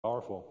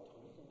Powerful.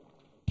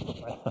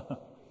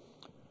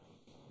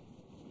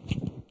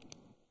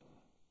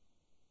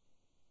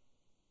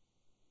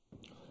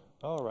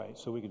 All right,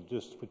 so we could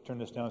just turn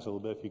this down just a little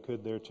bit if you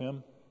could there,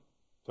 Tim,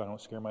 so I don't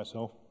scare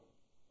myself.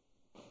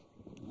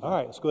 All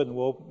right, let's go ahead and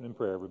we'll open in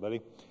prayer, everybody.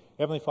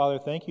 Heavenly Father,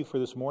 thank you for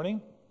this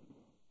morning.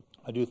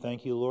 I do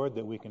thank you, Lord,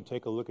 that we can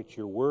take a look at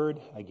your word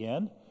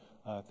again.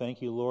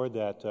 Thank you, Lord,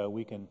 that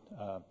we can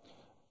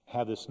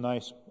have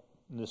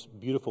this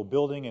beautiful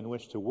building in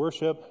which to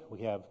worship.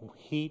 We have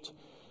heat.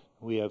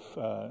 We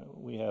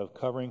have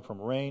covering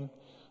from rain.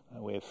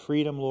 We have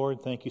freedom,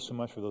 Lord. Thank you so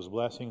much for those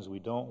blessings. We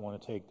don't want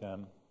to take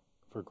them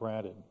for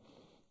granted.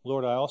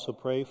 Lord, I also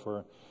pray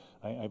for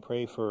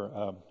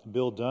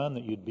Bill Dunn,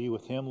 that you'd be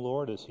with him,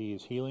 Lord, as he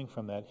is healing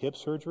from that hip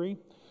surgery.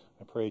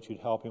 I pray that you'd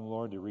help him,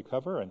 Lord, to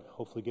recover and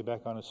hopefully get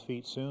back on his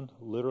feet soon,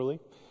 literally.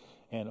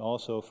 And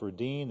also for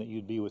Dean, that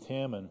you'd be with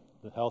him and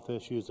the health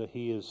issues that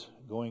he is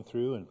going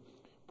through, and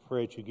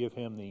pray that you give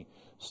him the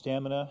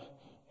stamina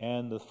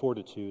and the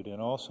fortitude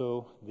and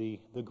also the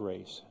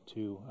grace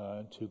to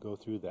go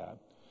through that.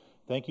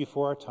 Thank you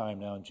for our time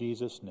now, in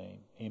Jesus' name.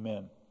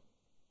 Amen.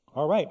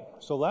 All right,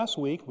 so last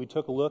week we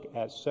took a look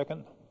at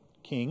 2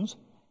 Kings.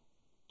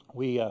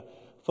 We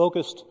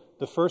focused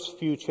the first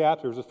few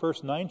chapters, the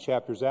first 9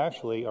 chapters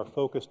actually, are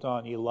focused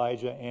on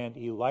Elijah and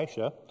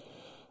Elisha.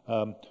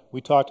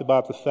 We talked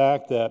about the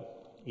fact that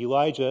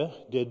Elijah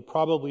did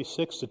probably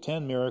 6 to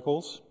 10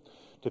 miracles,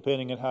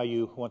 depending on how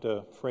you want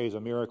to phrase a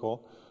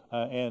miracle,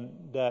 and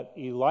that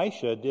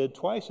Elisha did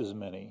twice as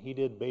many. He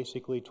did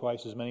basically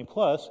twice as many.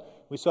 Plus,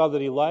 we saw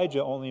that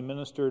Elijah only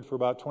ministered for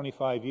about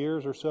 25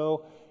 years or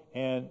so,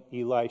 and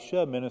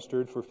Elisha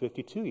ministered for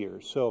 52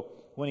 years. So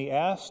when he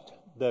asked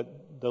that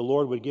the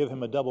Lord would give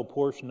him a double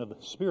portion of the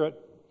Spirit,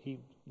 he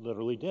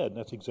literally did.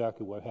 That's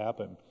exactly what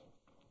happened.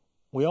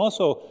 We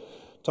also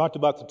talked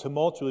about the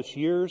tumultuous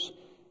years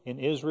in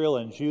Israel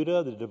and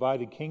Judah, the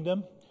divided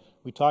kingdom.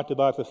 We talked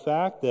about the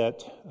fact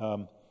that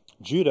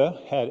Judah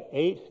had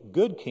 8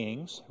 good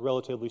kings,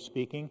 relatively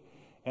speaking,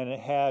 and it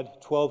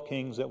had 12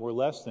 kings that were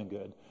less than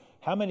good.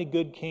 How many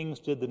good kings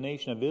did the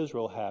nation of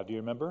Israel have? Do you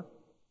remember?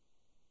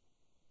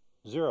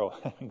 0.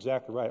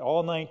 Exactly right.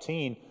 All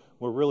 19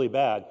 were really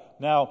bad.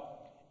 Now,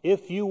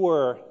 if you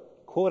were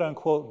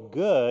quote-unquote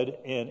good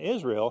in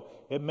Israel,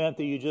 it meant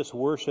that you just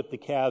worshiped the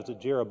calves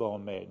that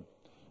Jeroboam made.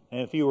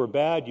 And if you were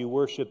bad, you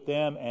worshiped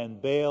them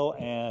and Baal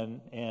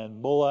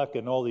and Moloch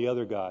and all the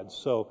other gods.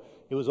 So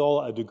it was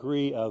all a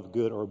degree of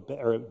good or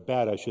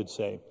bad, I should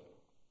say.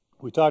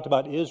 We talked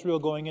about Israel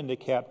going into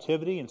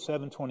captivity in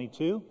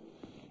 722,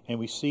 and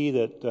we see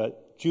that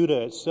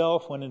Judah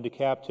itself went into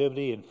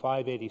captivity in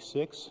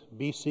 586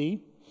 BC.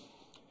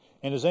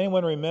 And does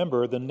anyone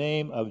remember the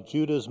name of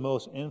Judah's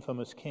most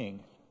infamous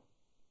king?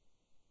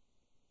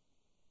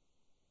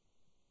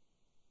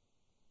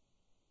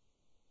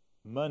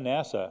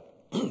 Manasseh.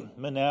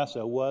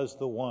 Manasseh was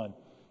the one.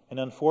 And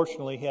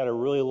unfortunately, he had a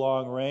really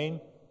long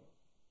reign.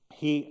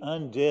 He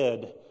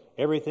undid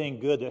everything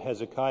good that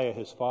Hezekiah,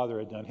 his father,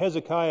 had done.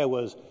 Hezekiah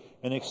was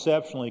an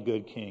exceptionally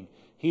good king.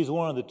 He's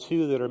one of the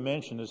 2 that are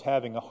mentioned as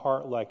having a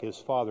heart like his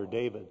father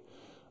David.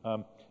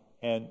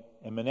 And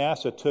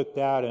Manasseh took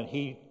that and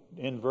he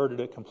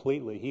inverted it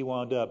completely. He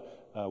wound up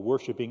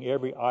worshiping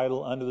every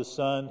idol under the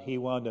sun. He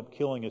wound up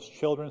killing his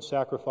children,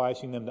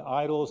 sacrificing them to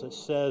idols. It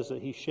says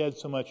that he shed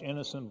so much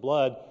innocent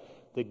blood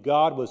that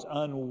God was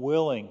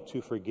unwilling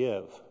to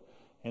forgive.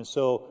 And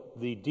so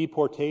the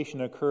deportation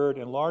occurred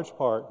in large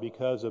part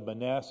because of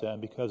Manasseh and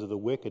because of the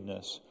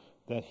wickedness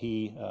that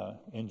he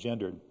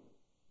engendered.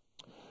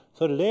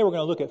 So today we're going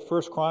to look at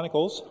 1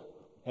 Chronicles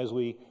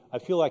I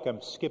feel like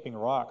I'm skipping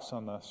rocks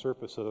on the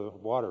surface of the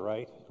water,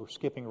 right? We're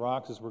skipping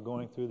rocks as we're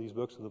going through these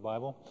books of the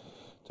Bible.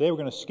 Today we're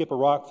going to skip a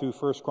rock through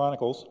 1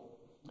 Chronicles.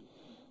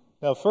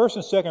 Now 1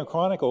 and 2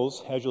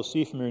 Chronicles, as you'll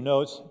see from your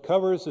notes,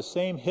 covers the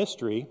same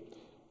history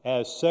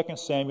as 2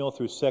 Samuel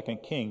through 2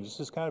 Kings. This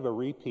is kind of a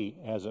repeat,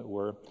 as it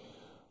were.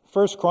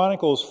 1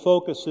 Chronicles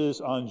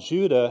focuses on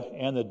Judah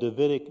and the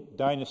Davidic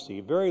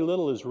dynasty. Very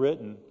little is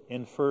written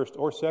in 1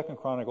 or 2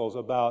 Chronicles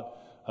about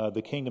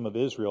the kingdom of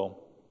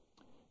Israel.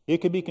 It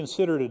could be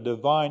considered a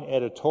divine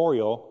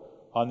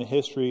editorial on the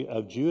history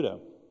of Judah.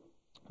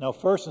 Now,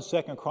 1 and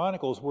 2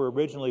 Chronicles were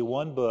originally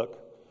one book,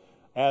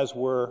 as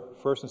were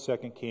 1 and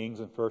 2 Kings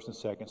and 1 and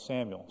 2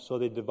 Samuel. So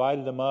they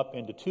divided them up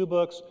into 2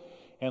 books,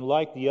 and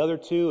like the other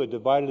 2, it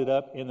divided it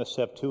up in the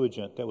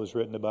Septuagint that was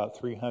written about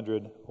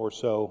 300 or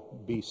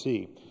so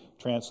BC,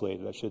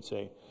 translated, I should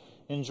say.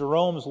 In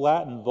Jerome's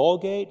Latin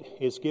Vulgate,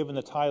 it's given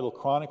the title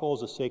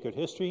Chronicles of Sacred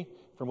History,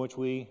 from which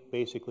we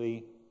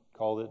basically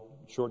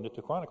shortened it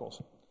to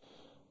Chronicles.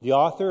 The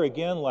author,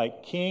 again,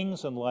 like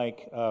Kings and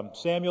like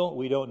Samuel,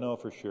 we don't know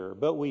for sure,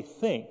 but we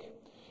think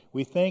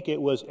it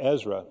was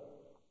Ezra.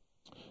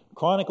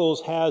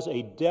 Chronicles has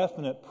a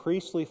definite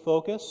priestly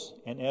focus,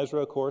 and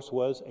Ezra, of course,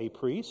 was a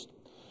priest.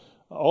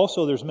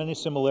 Also, there's many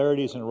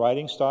similarities in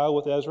writing style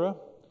with Ezra.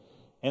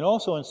 And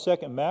also in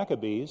 2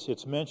 Maccabees,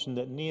 it's mentioned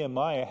that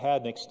Nehemiah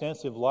had an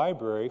extensive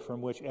library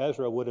from which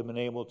Ezra would have been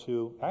able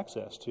to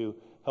access to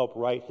help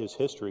write his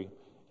history,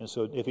 and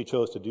so if he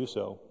chose to do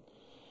so.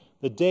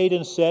 The date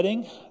and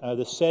setting,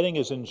 the setting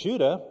is in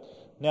Judah.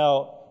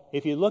 Now,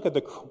 if you look at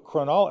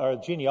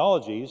the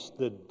genealogies,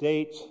 the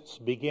date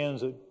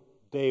begins at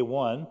day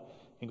 1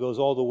 and goes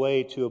all the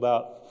way to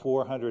about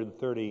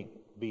 430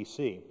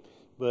 BC.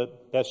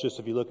 But that's just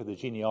if you look at the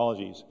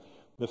genealogies.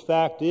 The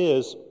fact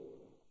is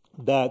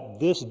that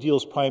this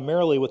deals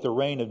primarily with the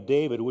reign of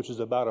David, which is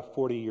about a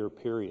 40-year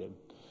period.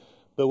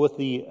 But with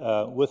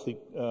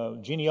the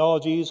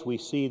genealogies, we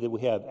see that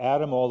we have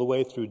Adam all the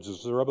way through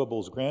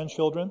Zerubbabel's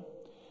grandchildren.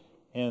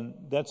 And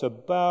that's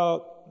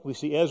about, we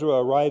see Ezra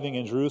arriving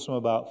in Jerusalem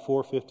about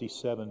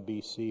 457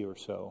 BC or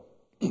so.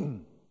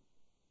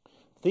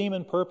 Theme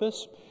and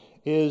purpose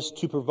is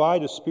to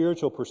provide a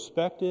spiritual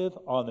perspective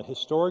on the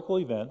historical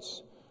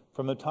events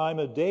from the time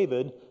of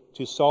David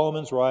to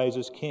Solomon's rise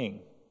as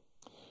king.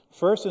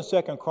 First and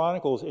Second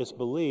Chronicles, it's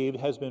believed,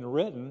 has been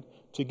written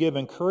to give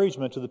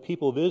encouragement to the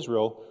people of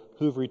Israel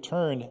who've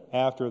returned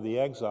after the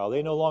exile.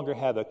 They no longer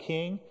have a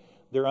king.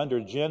 They're under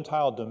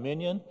Gentile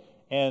dominion,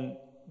 and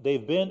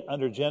they've been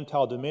under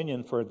Gentile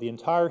dominion for the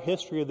entire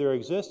history of their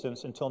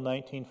existence until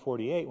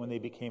 1948 when they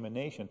became a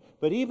nation.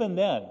 But even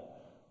then,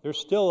 they're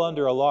still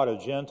under a lot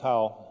of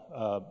Gentile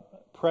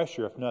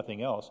pressure, if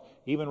nothing else.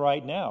 Even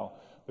right now,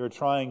 they're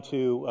trying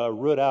to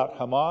root out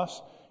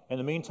Hamas. In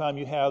the meantime,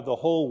 you have the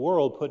whole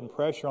world putting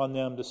pressure on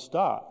them to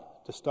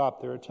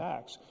stop their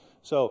attacks.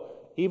 So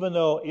even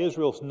though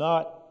Israel's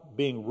not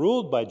being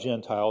ruled by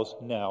Gentiles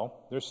now,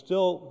 there's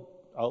still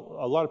a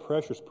lot of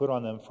pressures put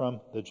on them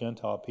from the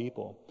Gentile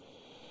people.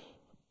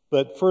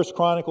 But First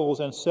Chronicles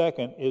and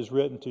Second is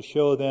written to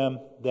show them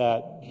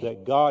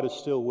that God is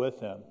still with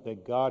them,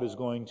 that God is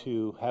going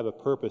to have a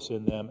purpose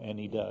in them, and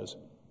He does.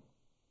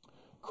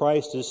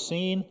 Christ is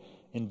seen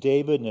in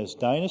David and his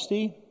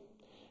dynasty,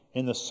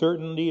 in the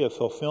certainty of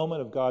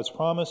fulfillment of God's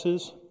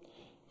promises.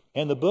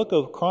 And the book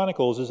of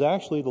Chronicles is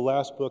actually the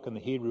last book in the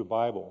Hebrew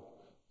Bible.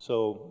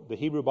 So the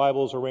Hebrew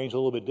Bible is arranged a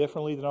little bit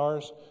differently than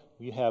ours.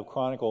 You have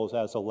Chronicles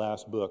as the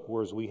last book,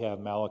 whereas we have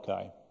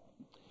Malachi.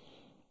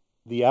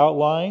 The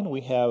outline,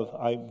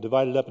 I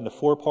divided up into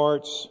 4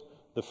 parts.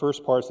 The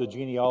first part is the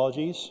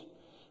genealogies.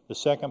 The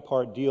second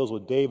part deals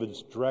with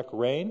David's direct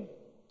reign.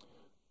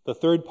 The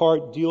third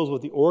part deals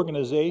with the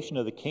organization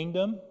of the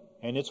kingdom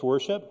and its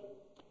worship.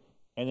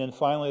 And then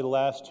finally, the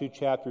last 2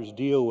 chapters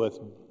deal with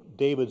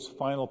David's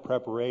final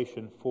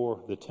preparation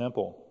for the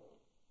temple.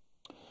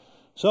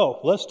 So,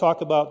 let's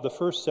talk about the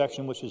first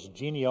section, which is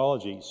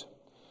genealogies.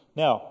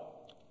 Now,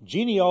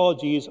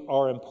 genealogies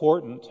are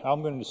important.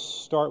 I'm going to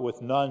start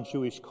with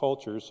non-Jewish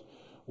cultures.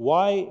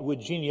 Why would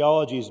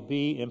genealogies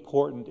be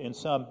important in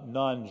some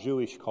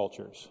non-Jewish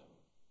cultures?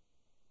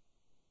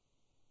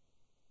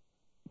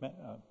 Go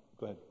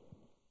ahead.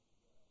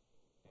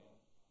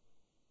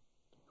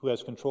 Who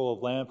has control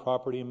of land,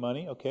 property, and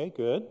money? Okay,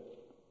 good.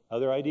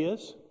 Other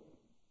ideas?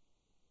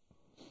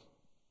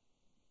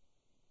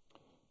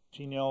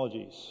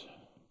 Genealogies.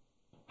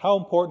 How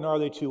important are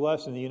they to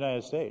us in the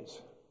United States?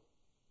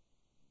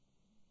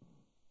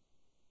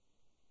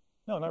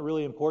 No, not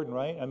really important,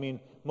 right? I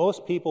mean,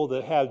 most people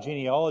that have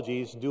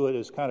genealogies do it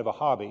as kind of a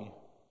hobby,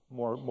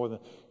 more than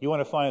you want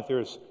to find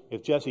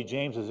if Jesse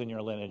James is in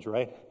your lineage,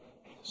 right?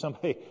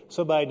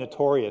 Somebody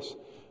notorious.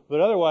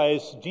 But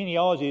otherwise,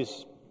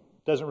 genealogies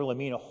doesn't really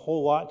mean a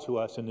whole lot to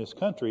us in this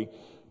country.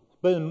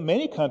 But in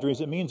many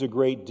countries, it means a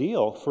great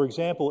deal. For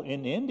example,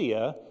 in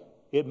India,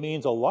 it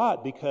means a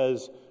lot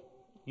because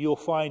you'll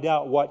find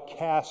out what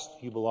caste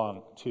you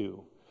belong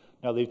to.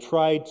 Now, they've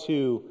tried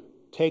to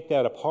take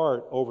that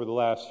apart over the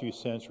last few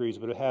centuries,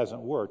 but it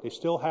hasn't worked. They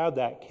still have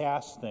that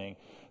caste thing.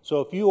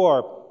 So if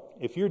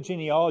your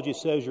genealogy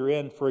says you're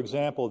in, for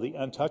example, the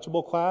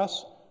untouchable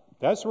class,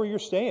 that's where you're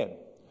staying.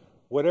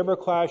 Whatever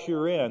class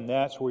you're in,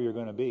 that's where you're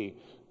going to be.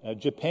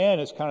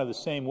 Japan is kind of the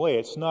same way.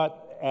 It's not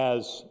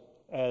as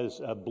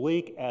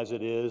bleak as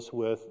it is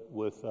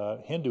with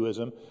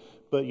Hinduism,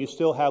 but you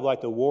still have like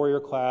the warrior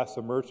class,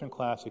 the merchant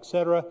class,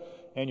 etc.,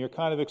 and you're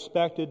kind of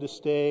expected to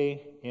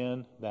stay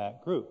in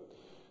that group.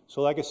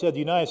 So like I said, the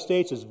United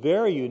States is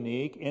very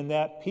unique in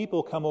that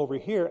people come over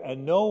here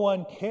and no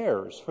one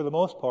cares, for the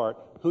most part,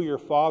 who your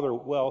father,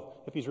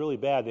 well, if he's really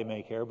bad, they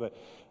may care, but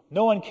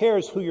no one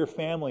cares who your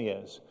family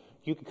is.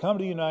 You can come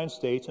to the United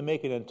States and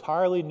make an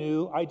entirely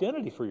new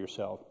identity for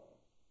yourself.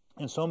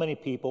 And so many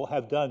people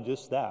have done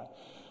just that.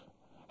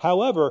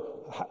 However,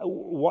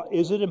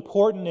 is it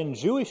important in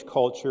Jewish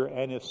culture,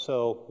 and if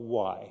so,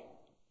 why?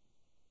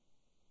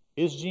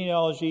 Is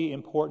genealogy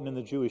important in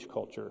the Jewish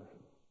culture?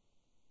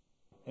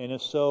 And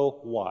if so,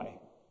 why?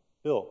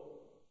 Bill?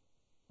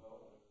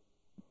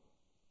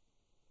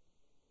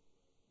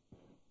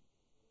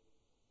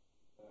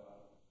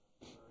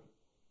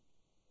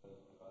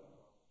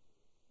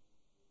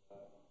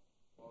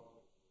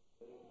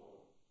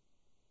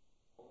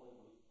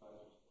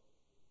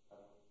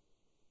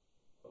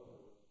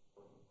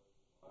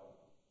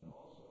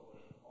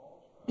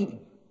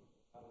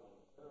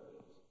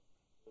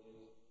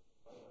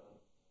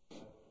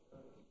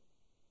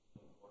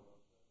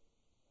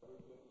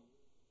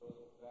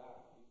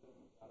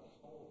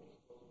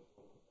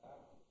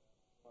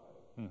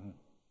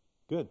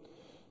 Good.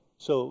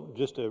 So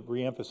just to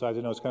reemphasize,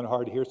 I know it's kind of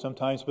hard to hear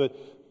sometimes, but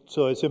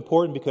so it's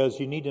important because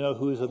you need to know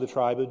who's of the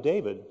tribe of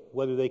David,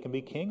 whether they can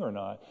be king or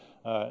not.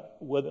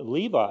 Whether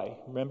Levi,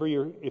 remember,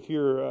 if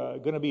you're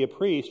going to be a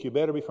priest, you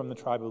better be from the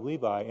tribe of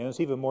Levi. And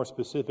it's even more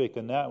specific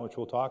than that, which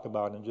we'll talk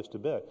about in just a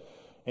bit.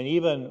 And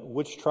even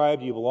which tribe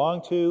do you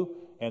belong to,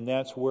 and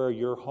that's where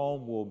your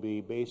home will be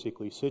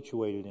basically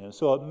situated in.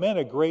 So it meant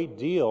a great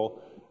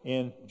deal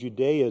in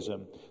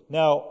Judaism.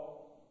 Now,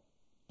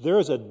 there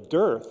is a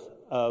dearth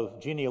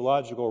of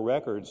genealogical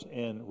records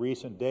in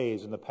recent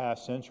days, in the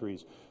past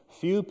centuries.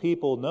 Few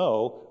people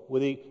know,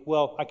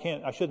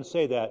 I shouldn't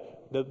say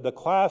that. The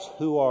class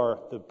who are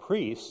the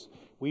priests,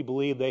 we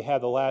believe they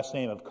have the last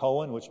name of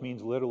Cohen, which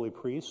means literally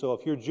priest. So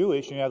if you're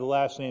Jewish and you have the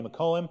last name of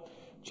Cohen,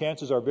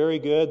 chances are very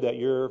good that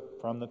you're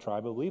from the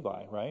tribe of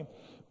Levi, right?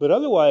 But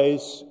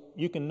otherwise,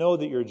 you can know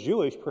that you're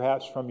Jewish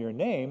perhaps from your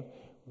name,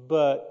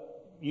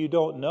 but you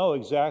don't know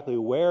exactly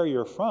where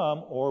you're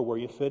from or where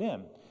you fit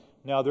in.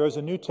 Now, there is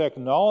a new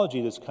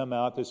technology that's come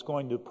out that's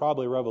going to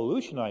probably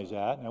revolutionize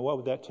that. Now, what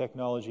would that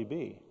technology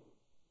be?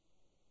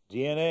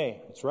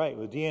 DNA. That's right.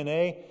 With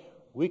DNA,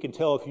 we can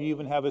tell if you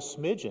even have a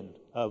smidgen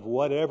of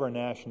whatever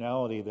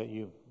nationality that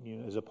you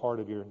is a part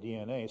of your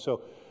DNA.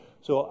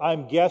 So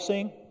I'm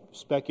guessing,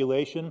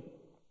 speculation,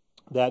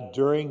 that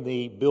during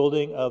the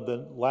building of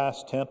the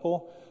last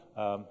temple,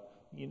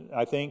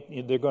 I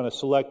think they're going to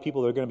select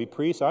people that are going to be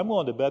priests. I'm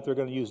willing to bet they're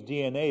going to use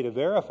DNA to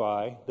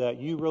verify that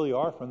you really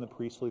are from the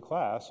priestly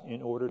class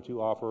in order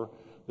to offer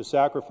the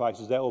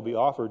sacrifices that will be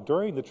offered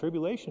during the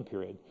tribulation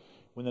period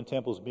when the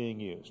temple is being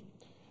used.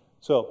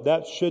 So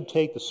that should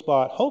take the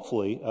spot,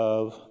 hopefully,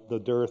 of the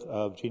dearth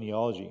of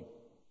genealogy.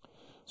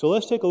 So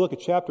let's take a look at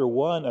chapter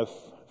 1 of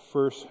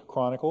 1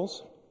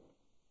 Chronicles,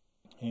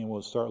 and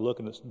we'll start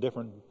looking at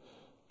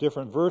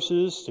different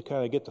verses to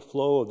kind of get the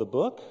flow of the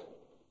book.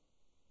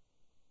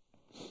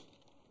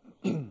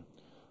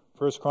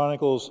 1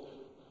 Chronicles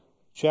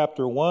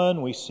chapter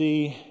 1,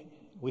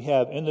 we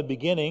have in the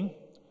beginning,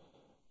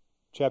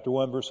 chapter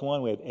 1, verse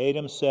 1, we have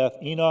Adam, Seth,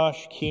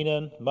 Enosh,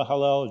 Kenan,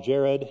 Mahalalel,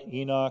 Jared,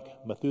 Enoch,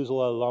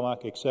 Methuselah,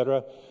 Lamech,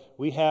 etc.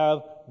 We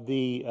have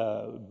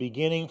the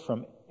beginning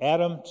from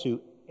Adam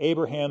to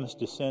Abraham's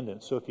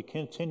descendants. So if you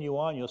continue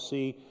on, you'll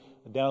see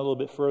down a little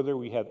bit further,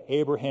 we have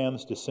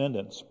Abraham's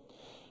descendants.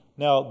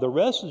 Now, the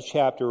rest of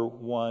chapter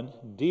 1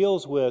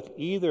 deals with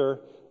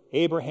either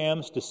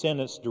Abraham's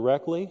descendants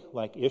directly,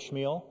 like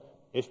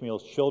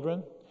Ishmael's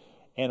children,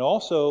 and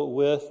also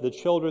with the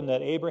children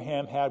that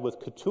Abraham had with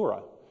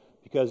Keturah,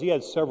 because he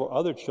had several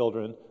other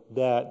children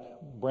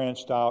that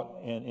branched out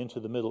and into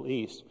the Middle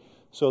East.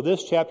 So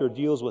this chapter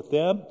deals with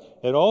them.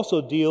 It also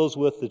deals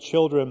with the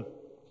children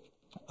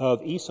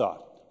of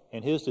Esau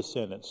and his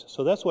descendants.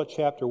 So that's what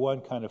chapter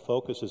 1 kind of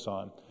focuses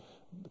on,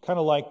 kind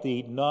of like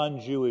the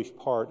non-Jewish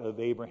part of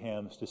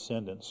Abraham's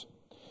descendants.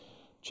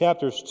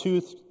 Chapters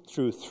 2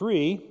 through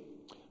 3,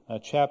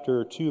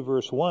 chapter 2,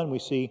 verse 1, we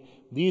see,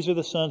 these are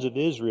the sons of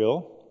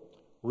Israel,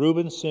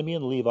 Reuben,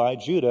 Simeon, Levi,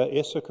 Judah,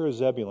 Issachar,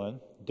 Zebulun,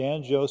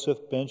 Dan, Joseph,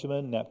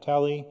 Benjamin,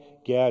 Naphtali,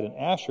 Gad, and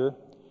Asher.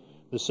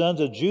 The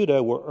sons of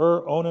Judah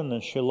were Onan,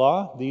 and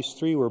Shelah. These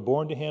three were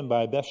born to him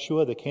by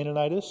Bathshua the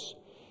Canaanitess.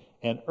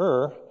 And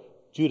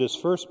Judah's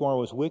firstborn,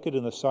 was wicked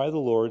in the sight of the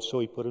Lord, so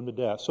he put him to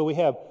death. So we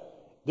have,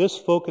 this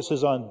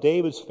focuses on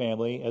David's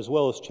family, as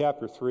well as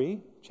chapters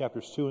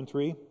 2 and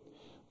 3,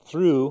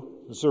 through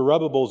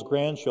Zerubbabel's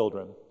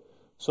grandchildren.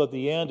 So at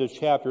the end of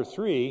chapter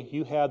 3,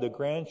 you have the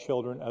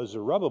grandchildren of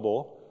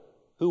Zerubbabel,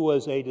 who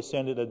was a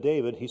descendant of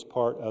David. He's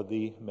part of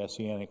the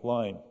Messianic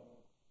line.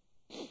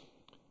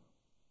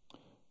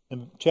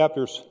 In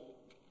chapters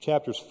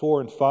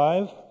 4 and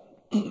 5,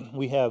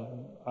 we have,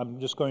 I'm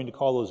just going to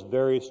call those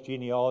various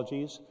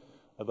genealogies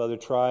of other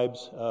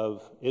tribes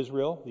of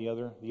Israel, the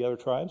other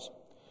tribes.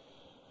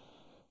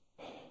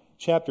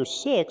 Chapter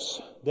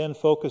 6 then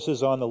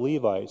focuses on the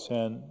Levites,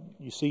 and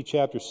you see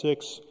chapter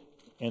 6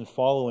 and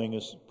following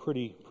is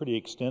pretty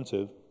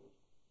extensive.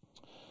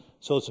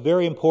 So it's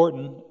very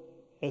important,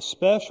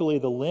 especially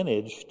the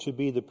lineage, to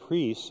be the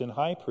priests and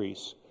high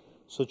priests.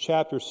 So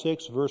chapter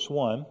 6, verse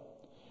 1,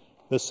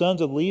 the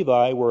sons of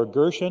Levi were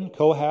Gershon,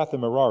 Kohath,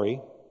 and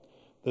Merari.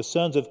 The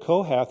sons of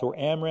Kohath were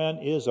Amram,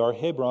 Izhar,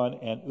 Hebron,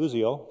 and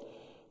Uzziel.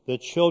 The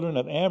children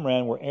of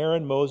Amram were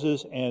Aaron,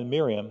 Moses, and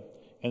Miriam.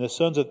 And the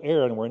sons of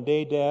Aaron were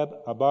Nadab,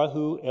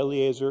 Abihu,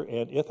 Eleazar,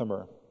 and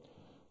Ithamar.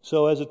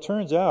 So as it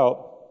turns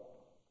out,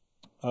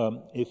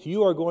 if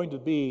you are going to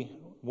be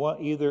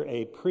either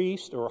a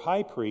priest or a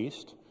high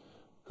priest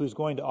who's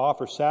going to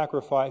offer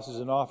sacrifices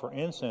and offer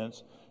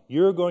incense,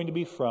 you're going to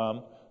be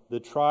from the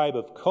tribe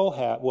of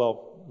Kohath.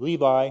 Well,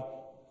 Levi,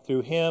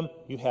 through him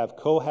you have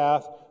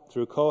Kohath.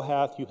 Through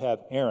Kohath you have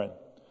Aaron.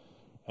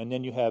 And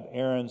then you have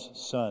Aaron's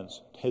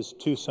sons, his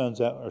two sons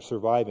that are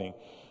surviving.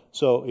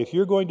 So if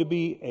you're going to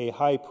be a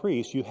high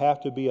priest, you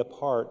have to be a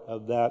part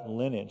of that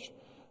lineage.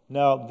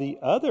 Now, the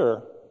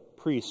other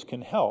priests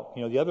can help.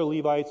 The other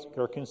Levites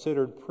are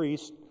considered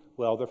priests.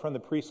 Well, they're from the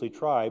priestly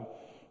tribe,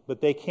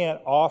 but they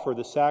can't offer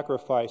the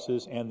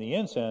sacrifices and the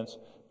incense,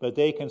 but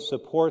they can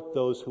support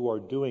those who are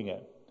doing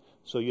it.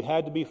 So you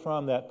had to be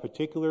from that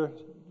particular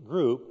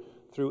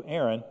group through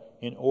Aaron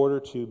in order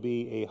to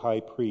be a high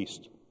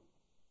priest.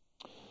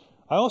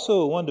 I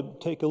also wanted to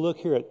take a look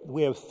here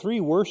we have 3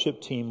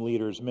 worship team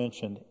leaders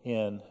mentioned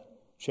in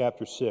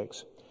chapter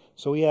 6.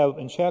 So we have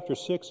in chapter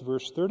 6,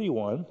 verse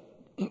 31,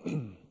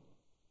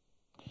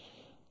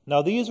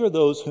 Now these are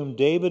those whom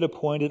David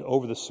appointed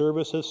over the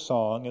service of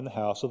song in the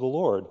house of the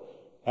Lord,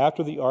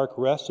 after the ark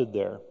rested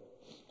there.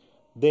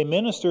 They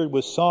ministered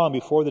with song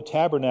before the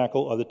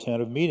tabernacle of the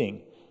tent of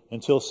meeting,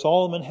 until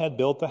Solomon had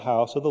built the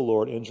house of the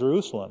Lord in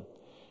Jerusalem,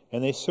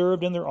 and they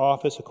served in their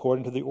office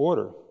according to the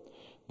order.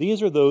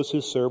 These are those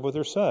who serve with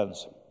their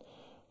sons.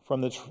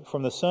 From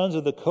the sons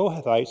of the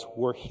Kohathites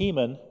were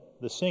Heman,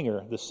 the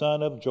singer, the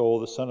son of Joel,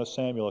 the son of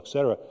Samuel,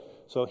 etc.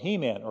 So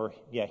Heman,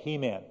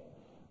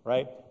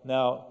 right?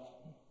 Now,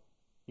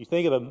 you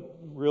think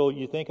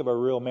of a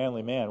real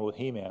manly man with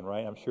He-Man,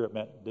 right? I'm sure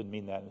didn't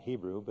mean that in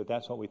Hebrew, but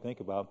that's what we think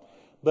about.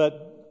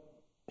 But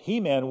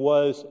He-Man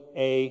was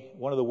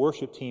one of the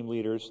worship team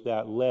leaders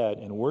that led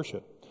in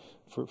worship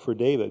for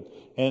David.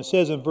 And it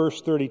says in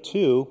verse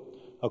 32,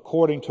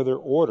 according to their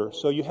order.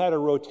 So you had a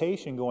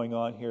rotation going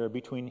on here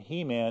between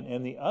He-Man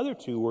and the other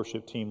 2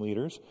 worship team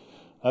leaders,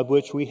 of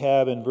which we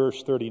have in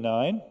verse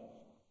 39,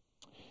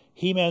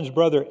 He-Man's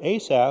brother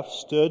Asaph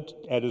stood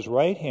at his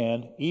right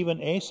hand,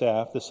 even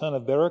Asaph, the son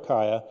of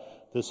Berechiah,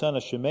 the son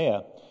of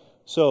Shemaiah.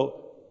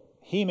 So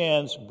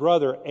He-Man's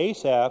brother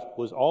Asaph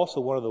was also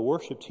one of the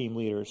worship team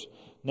leaders.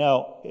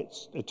 Now,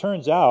 it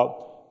turns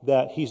out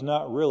that he's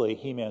not really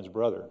He-Man's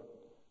brother.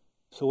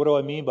 So what do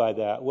I mean by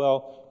that?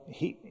 Well,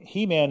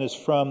 He-Man is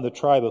from the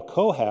tribe of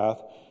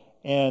Kohath,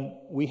 and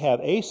we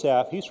have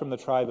Asaph, he's from the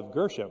tribe of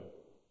Gershom.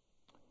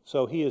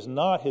 So he is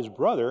not his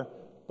brother,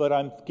 but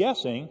I'm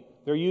guessing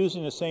they're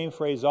using the same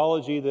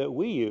phraseology that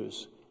we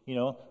use,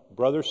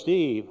 Brother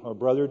Steve or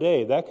Brother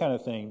Dave, that kind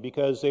of thing,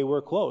 because they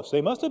were close.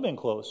 They must have been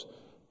close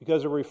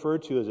because they're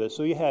referred to as this.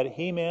 So you had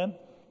He-Man,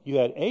 you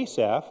had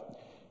Asaph,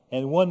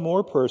 and one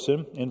more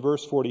person in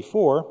verse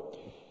 44,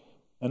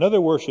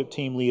 another worship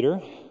team leader.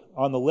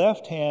 On the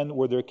left hand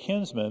were their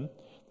kinsmen,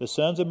 the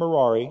sons of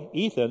Merari,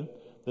 Ethan,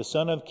 the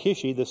son of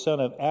Kishi, the son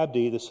of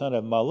Abdi, the son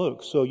of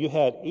Maluk. So you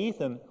had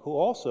Ethan, who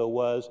also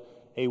was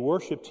a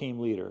worship team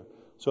leader.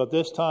 So at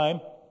this time,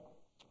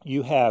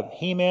 you have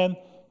He-Man,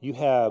 you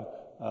have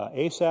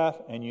Asaph,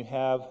 and you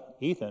have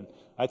Ethan.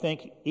 I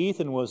think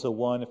Ethan was the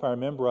one, if I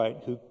remember right,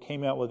 who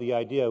came out with the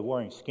idea of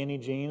wearing skinny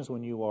jeans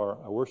when you are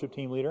a worship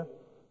team leader.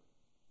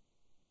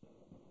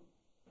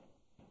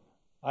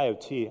 I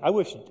have teased. I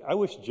wish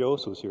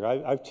Jose was here.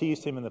 I've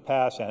teased him in the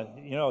past,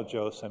 and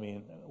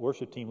Jose,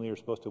 worship team leaders are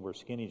supposed to wear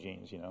skinny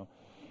jeans,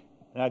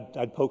 And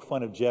I'd poke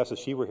fun of Jess if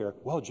she were here.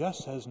 Well,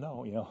 Jess says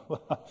no,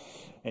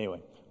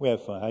 Anyway, we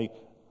have fun.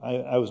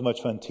 I was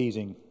much fun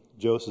teasing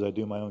Jose as I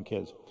do my own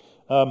kids.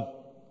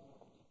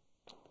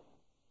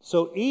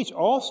 So each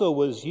also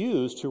was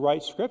used to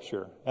write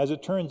Scripture. As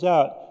it turns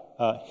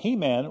out,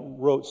 He-Man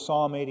wrote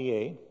Psalm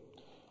 88.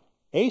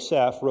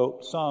 Asaph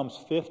wrote Psalms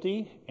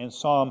 50 and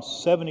Psalms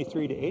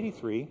 73 to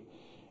 83,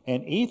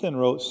 and Ethan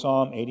wrote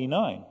Psalm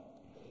 89.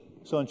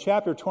 So in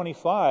chapter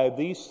 25,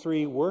 these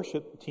 3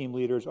 worship team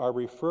leaders are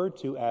referred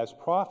to as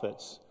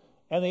prophets,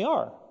 and they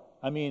are.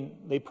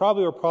 They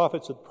probably were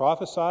prophets that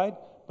prophesied,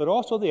 but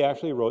also they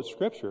actually wrote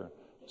Scripture.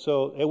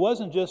 So it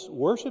wasn't just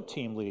worship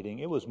team leading,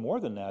 it was more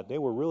than that. They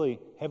were really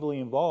heavily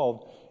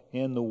involved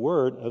in the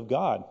Word of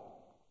God.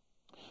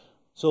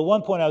 So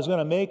one point I was going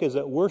to make is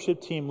that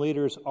worship team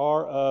leaders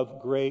are of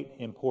great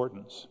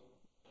importance.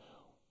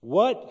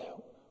 What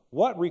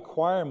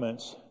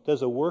requirements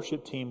does a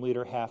worship team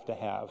leader have to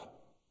have?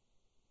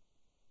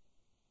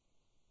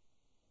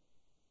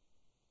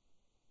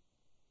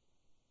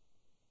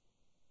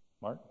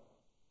 Mark?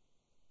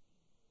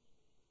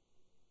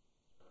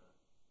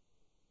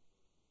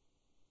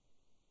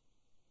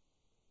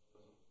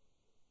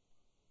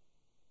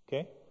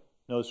 Okay.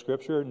 Know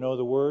Scripture, know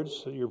the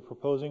words that you're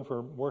proposing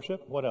for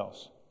worship. What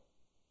else?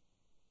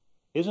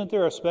 Isn't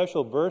there a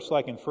special verse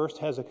like in 1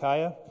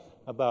 Hezekiah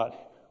about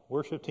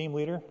worship team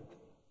leader?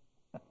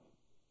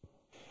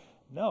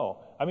 No.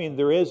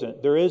 There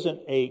isn't. There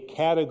isn't a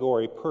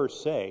category per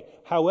se.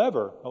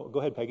 However, go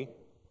ahead, Peggy.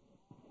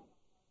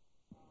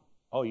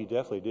 Oh, you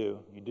definitely do.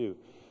 You do.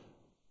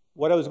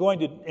 What I was going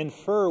to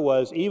infer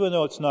was, even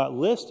though it's not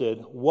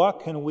listed,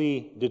 what can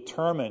we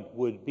determine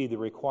would be the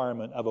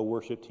requirement of a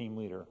worship team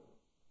leader?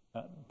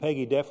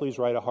 Peggy definitely is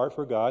right, a heart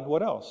for God.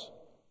 What else?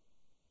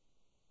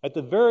 At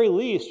the very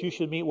least, you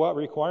should meet what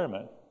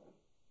requirement?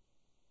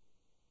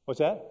 What's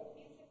that?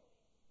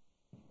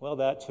 Well,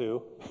 that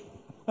too.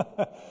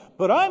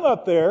 But I'm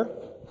up there.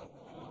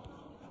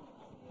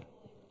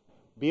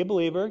 Be a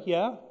believer,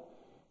 yeah.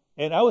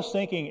 And I was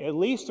thinking at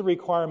least the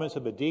requirements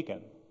of a deacon.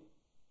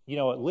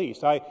 At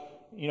least.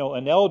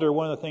 An elder,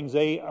 one of the things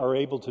they are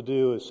able to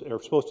do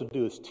are supposed to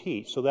do is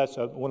teach. So that's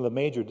one of the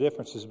major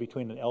differences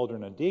between an elder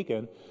and a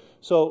deacon.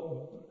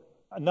 So,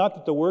 not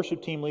that the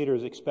worship team leader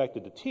is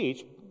expected to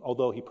teach,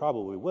 although he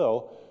probably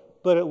will,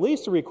 but at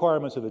least the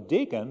requirements of a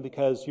deacon,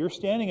 because you're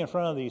standing in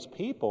front of these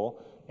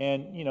people,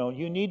 and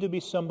you need to be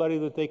somebody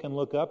that they can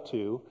look up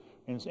to,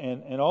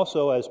 And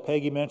also, as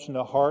Peggy mentioned,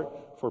 a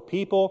heart for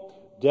people,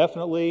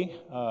 definitely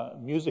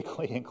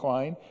musically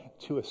inclined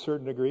to a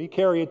certain degree.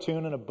 Carry a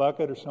tune in a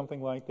bucket or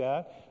something like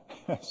that.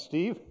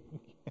 Steve?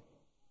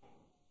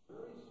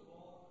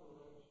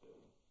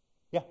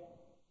 Yeah.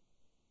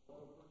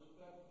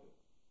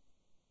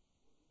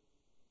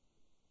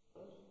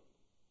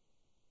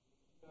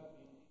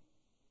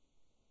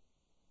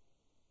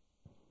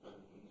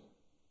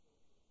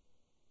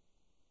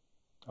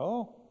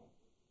 Oh.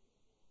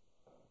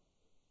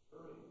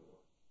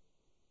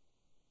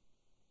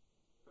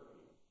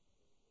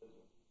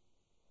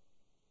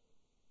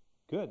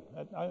 Good.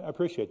 I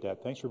appreciate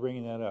that. Thanks for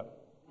bringing that up.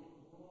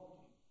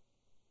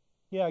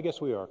 Yeah, I guess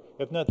we are.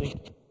 If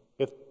nothing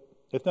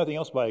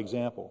else, by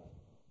example.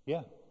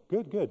 Yeah.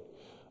 Good.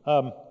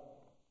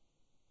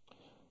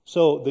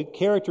 So the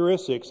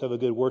characteristics of a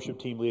good worship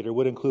team leader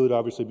would include,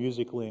 obviously,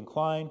 musically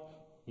inclined.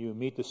 You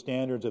meet the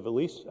standards of at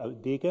least a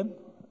deacon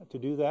to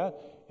do that.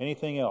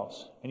 Anything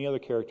else? Any other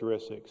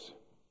characteristics?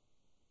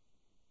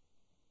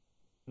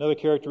 Another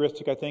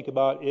characteristic I think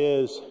about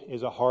is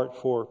a heart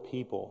for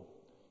people.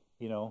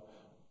 You know,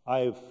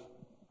 I've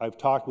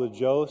talked with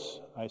Jose.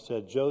 I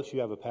said, Jose,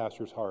 you have a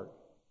pastor's heart.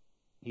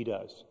 He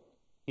does.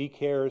 He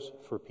cares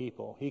for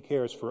people. He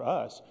cares for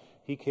us.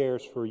 He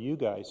cares for you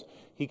guys.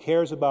 He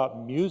cares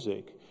about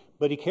music.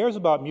 But he cares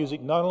about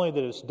music not only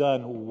that it's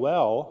done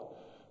well,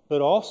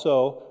 but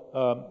also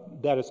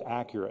that it's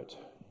accurate.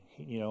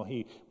 You know,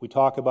 we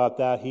talk about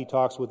that. He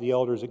talks with the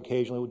elders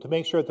occasionally to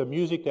make sure that the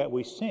music that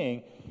we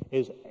sing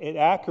it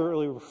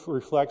accurately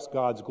reflects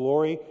God's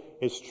glory.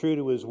 It's true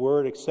to His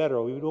Word,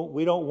 etc.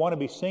 We don't want to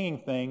be singing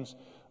things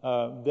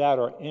that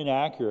are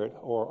inaccurate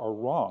or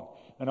wrong.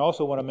 And I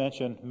also want to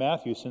mention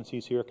Matthew, since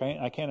he's here.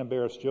 I can't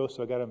embarrass Joe,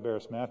 so I got to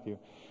embarrass Matthew.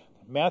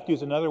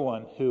 Matthew's another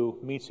one who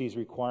meets these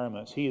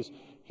requirements. He's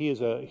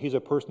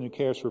a person who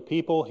cares for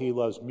people. He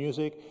loves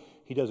music.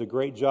 He does a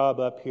great job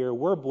up here.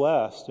 We're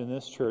blessed in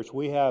this church.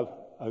 We have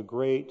a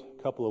great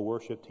couple of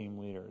worship team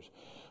leaders.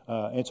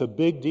 It's a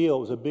big deal.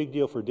 It was a big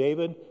deal for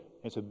David.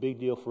 It's a big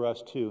deal for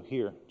us too.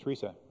 Here,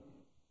 Teresa.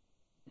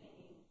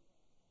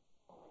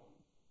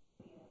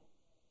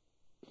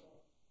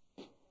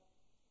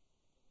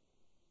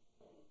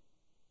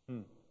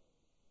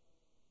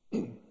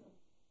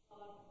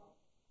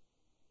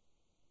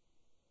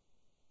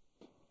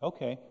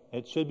 Okay,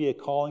 it should be a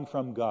calling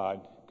from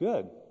God.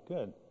 Good.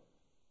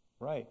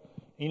 Right.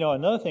 You know,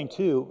 another thing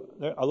too,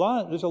 there's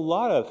a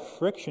lot of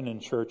friction in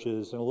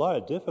churches and a lot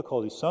of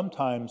difficulty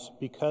sometimes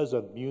because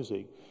of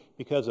music,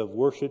 because of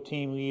worship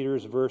team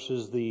leaders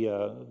versus the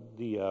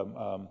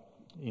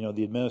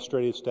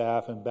administrative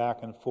staff and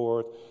back and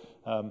forth.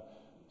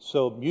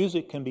 So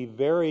music can be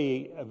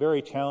a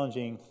very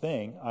challenging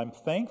thing. I'm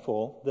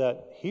thankful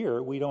that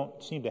here we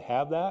don't seem to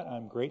have that.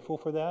 I'm grateful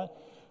for that.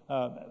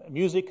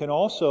 Music can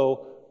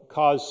also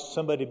cause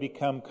somebody to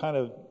become kind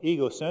of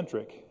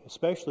egocentric,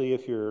 especially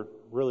if you're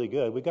really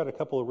good. We've got a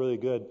couple of really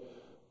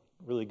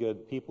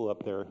good people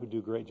up there who do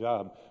a great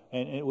job.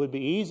 And it would be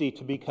easy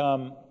to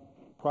become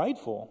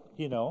prideful,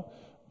 you know,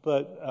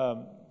 but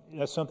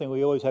that's something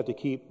we always have to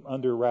keep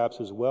under wraps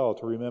as well,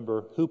 to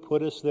remember who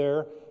put us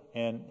there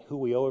and who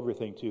we owe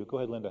everything to. Go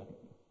ahead, Linda.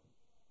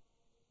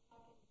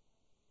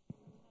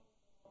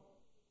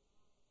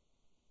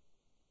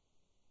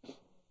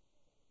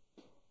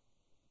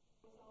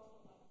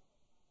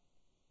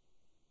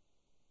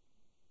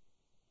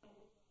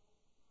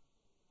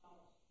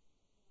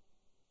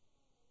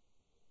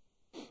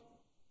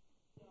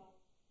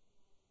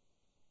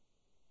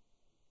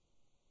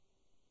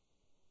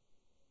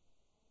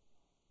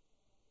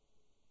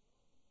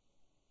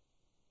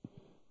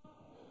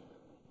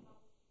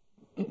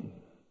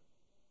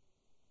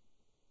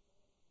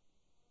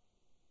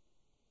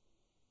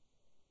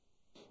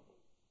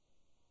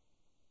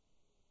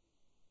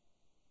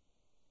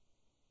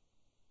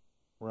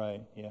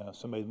 Right, yeah.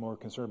 Somebody's more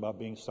concerned about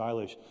being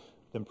stylish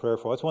than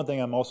prayerful. That's one thing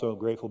I'm also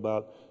grateful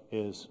about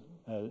is,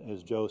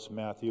 as Joseph,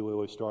 Matthew, we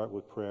always start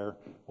with prayer,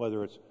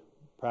 whether it's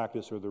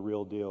practice or the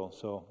real deal.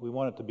 So we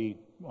want it to be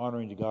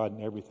honoring to God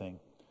in everything.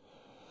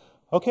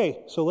 Okay,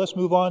 so let's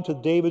move on to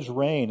David's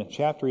reign,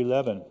 chapter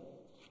 11.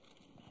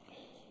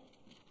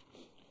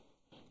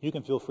 You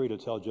can feel free to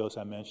tell Joseph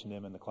I mentioned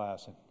him in the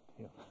class.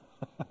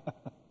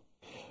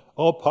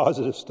 All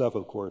positive stuff,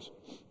 of course.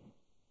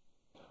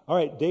 All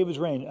right, David's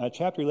reign,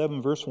 chapter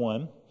 11, verse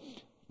 1.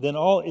 Then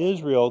all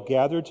Israel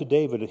gathered to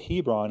David at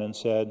Hebron and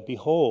said,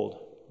 Behold,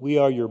 we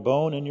are your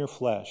bone and your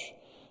flesh.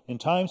 In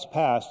times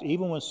past,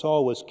 even when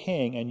Saul was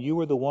king, and you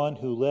were the one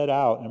who led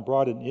out and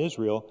brought in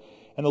Israel,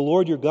 and the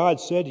Lord your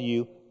God said to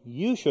you,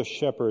 You shall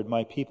shepherd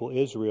my people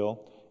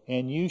Israel,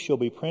 and you shall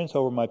be prince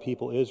over my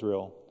people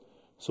Israel.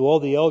 So all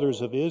the elders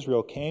of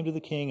Israel came to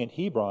the king at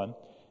Hebron,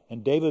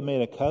 and David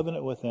made a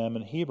covenant with them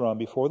in Hebron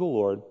before the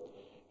Lord,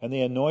 and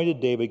they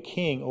anointed David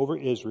king over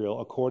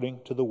Israel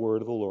according to the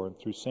word of the Lord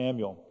through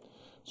Samuel.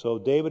 So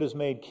David is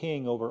made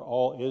king over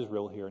all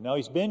Israel here. Now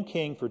he's been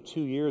king for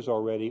 2 years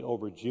already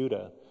over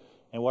Judah.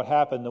 And what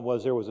happened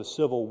was there was a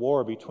civil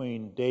war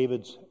between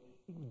David's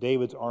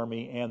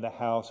army and the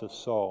house of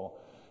Saul.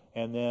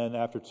 And then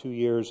after 2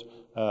 years,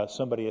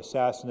 somebody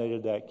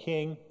assassinated that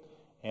king,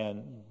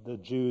 and the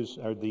Jews,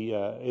 or the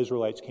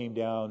Israelites, came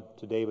down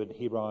to David at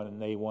Hebron,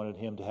 and they wanted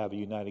him to have a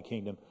united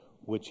kingdom,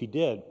 which he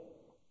did.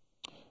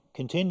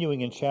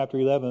 Continuing in chapter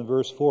 11,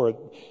 verse 4,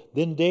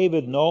 Then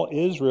David and all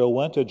Israel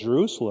went to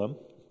Jerusalem,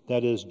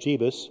 that is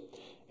Jebus,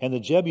 and the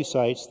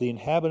Jebusites, the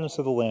inhabitants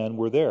of the land,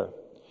 were there.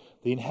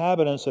 The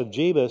inhabitants of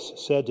Jebus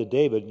said to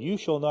David, You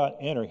shall not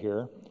enter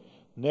here.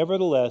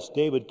 Nevertheless,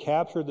 David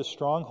captured the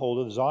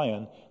stronghold of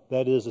Zion,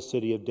 that is the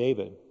city of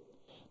David.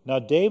 Now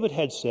David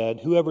had said,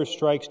 Whoever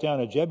strikes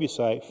down a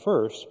Jebusite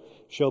first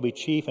shall be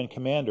chief and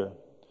commander.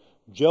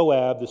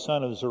 Joab, the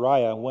son of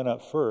Zeruiah, went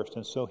up first,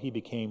 and so he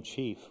became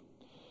chief.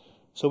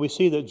 So we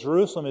see that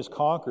Jerusalem is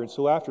conquered.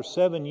 So after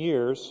 7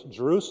 years,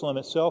 Jerusalem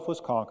itself was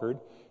conquered,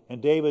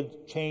 and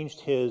David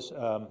changed his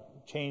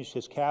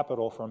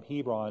capital from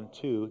Hebron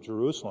to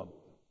Jerusalem.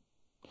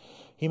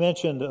 He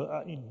mentioned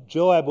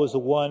Joab was the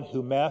one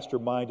who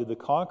masterminded the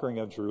conquering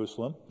of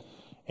Jerusalem,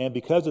 and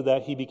because of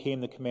that, he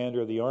became the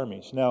commander of the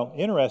armies. Now,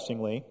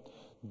 interestingly,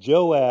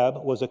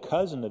 Joab was a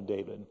cousin of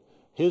David.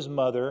 His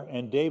mother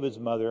and David's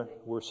mother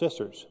were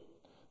sisters.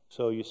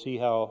 So you see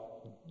how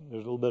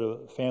there's a little bit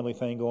of a family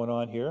thing going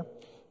on here,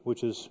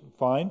 which is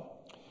fine.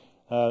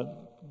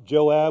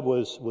 Joab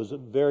was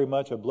very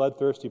much a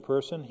bloodthirsty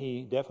person.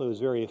 He definitely was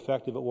very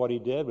effective at what he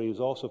did, but he was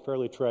also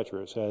fairly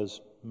treacherous,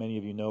 as many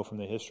of you know from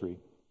the history.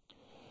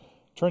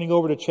 Turning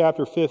over to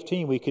chapter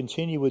 15, we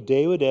continue with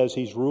David as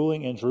he's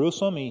ruling in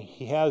Jerusalem.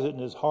 He has it in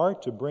his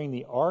heart to bring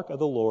the ark of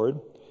the Lord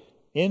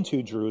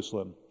into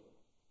Jerusalem.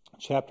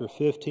 Chapter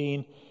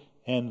 15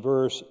 and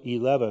verse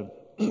 11.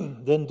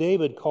 Then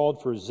David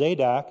called for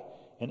Zadok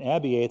and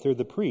Abiathar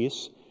the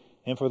priests,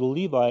 and for the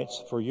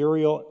Levites, for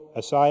Uriel,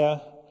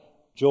 Asaiah,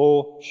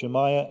 Joel,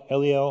 Shemaiah,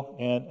 Eliel,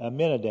 and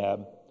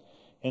Aminadab,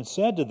 and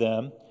said to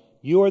them,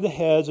 You are the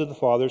heads of the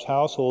fathers'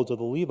 households of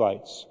the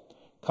Levites.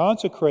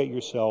 Consecrate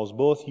yourselves,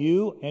 both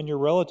you and your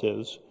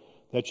relatives,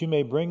 that you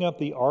may bring up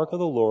the ark of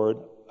the Lord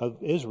of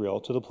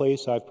Israel to the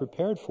place I've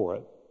prepared for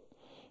it.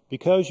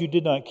 Because you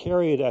did not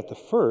carry it at the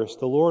first,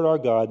 the Lord our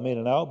God made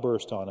an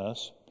outburst on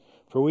us,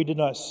 for we did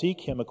not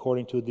seek him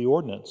according to the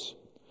ordinance.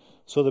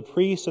 So the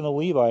priests and the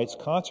Levites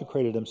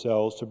consecrated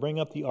themselves to bring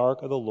up the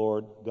ark of the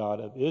Lord God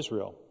of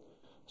Israel.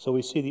 So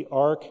we see the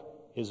ark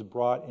is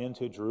brought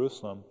into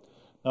Jerusalem.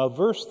 Now,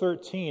 verse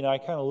 13, I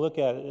kind of look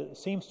at it, it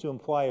seems to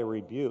imply a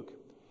rebuke.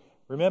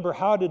 Remember,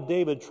 how did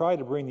David try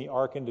to bring the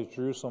ark into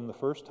Jerusalem the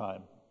first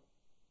time?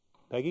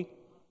 Peggy?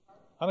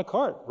 On a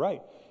cart,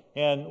 right.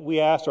 And we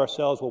asked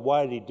ourselves, well,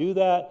 why did he do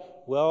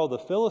that? Well, the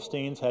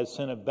Philistines had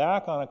sent it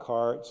back on a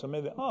cart, so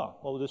maybe,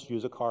 we'll just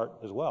use a cart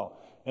as well.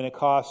 And it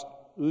cost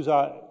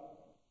Uzzah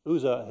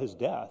his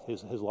death,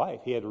 his life.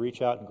 He had to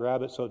reach out and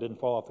grab it so it didn't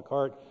fall off the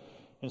cart.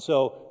 And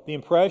so the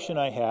impression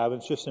I have,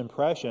 it's just an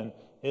impression,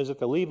 is that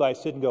the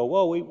Levites didn't go,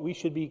 well, we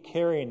should be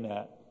carrying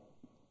that.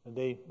 And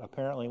they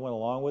apparently went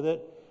along with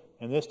it.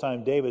 And this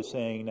time David's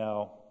saying,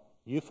 now,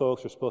 you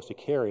folks are supposed to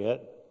carry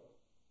it.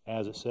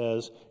 As it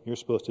says, you're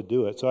supposed to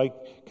do it. So I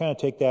kind of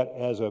take that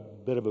as a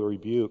bit of a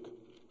rebuke.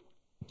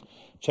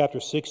 Chapter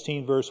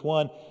 16, verse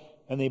 1,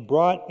 And they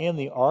brought in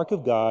the ark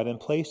of God and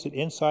placed it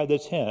inside the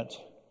tent,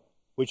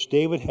 which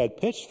David had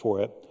pitched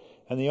for it,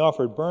 and they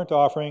offered burnt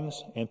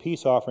offerings and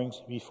peace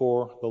offerings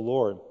before the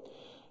Lord.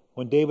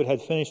 When David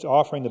had finished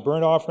offering the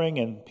burnt offering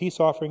and peace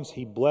offerings,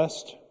 he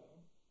blessed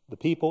the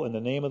people in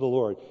the name of the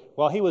Lord.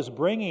 While he was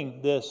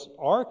bringing this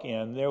ark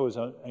in, there was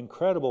an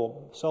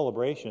incredible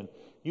celebration.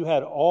 You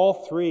had all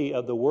three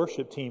of the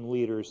worship team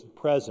leaders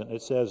present,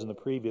 it says in the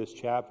previous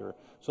chapter.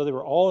 So they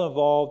were all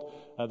involved.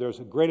 There was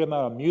a great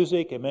amount of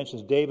music. It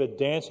mentions David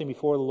dancing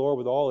before the Lord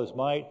with all his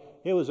might.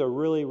 It was a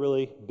really,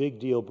 really big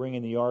deal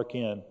bringing the ark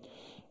in.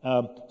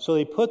 So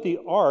they put the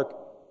ark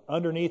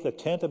underneath a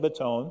tent of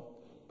its own,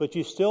 but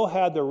you still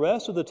had the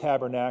rest of the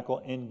tabernacle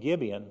in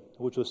Gibeon,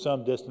 which was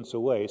some distance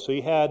away. So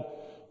you had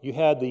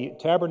the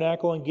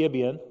tabernacle in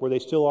Gibeon, where they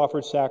still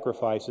offered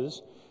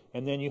sacrifices,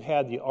 and then you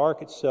had the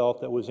ark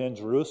itself that was in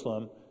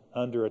Jerusalem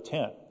under a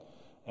tent.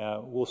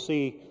 We'll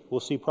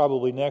see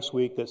probably next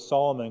week that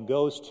Solomon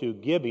goes to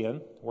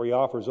Gibeon, where he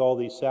offers all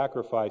these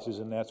sacrifices,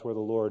 and that's where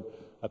the Lord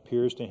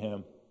appears to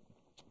him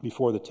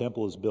before the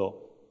temple is built.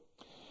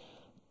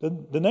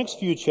 The next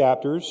few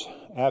chapters,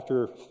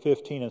 after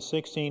 15 and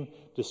 16,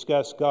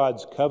 discuss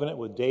God's covenant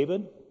with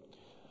David,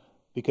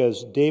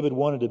 because David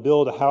wanted to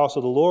build a house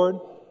of the Lord,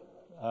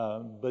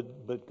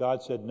 but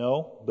God said,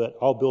 no, but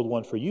I'll build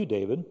one for you,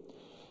 David.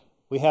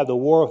 We have the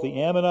war with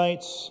the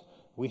Ammonites.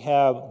 We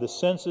have the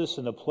census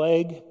and the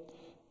plague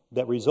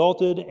that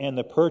resulted, and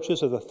the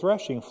purchase of the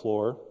threshing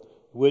floor,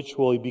 which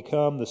will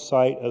become the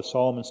site of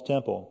Solomon's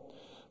temple.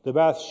 The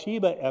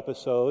Bathsheba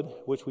episode,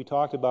 which we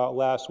talked about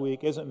last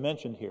week, isn't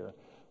mentioned here.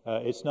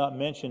 It's not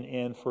mentioned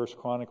in 1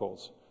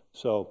 Chronicles.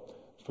 So,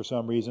 for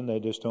some reason,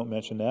 they just don't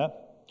mention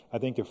that. I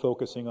think they're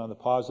focusing on the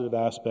positive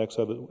aspects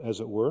of it,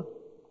 as it were.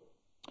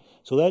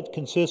 So that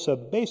consists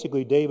of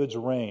basically David's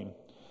reign.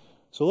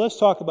 So let's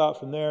talk about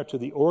from there to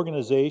the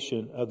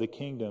organization of the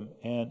kingdom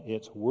and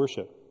its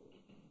worship.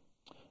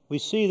 We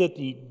see that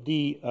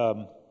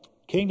the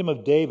kingdom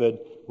of David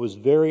was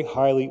very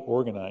highly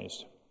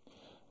organized.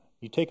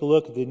 You take a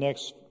look at the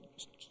next,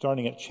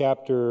 starting at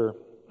chapter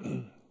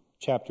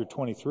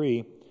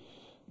 23,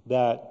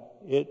 that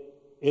it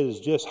is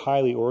just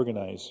highly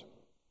organized.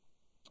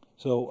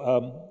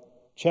 So,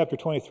 chapter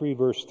 23,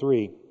 verse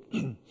 3.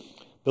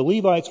 The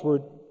Levites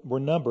were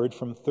numbered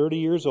from 30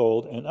 years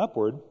old and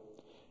upward,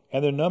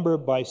 and their number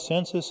by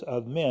census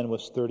of men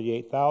was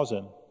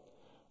 38,000.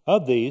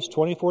 Of these,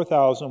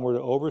 24,000 were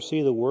to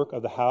oversee the work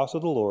of the house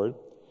of the Lord,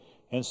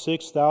 and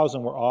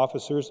 6,000 were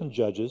officers and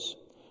judges.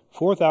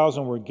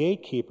 4,000 were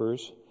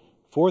gatekeepers.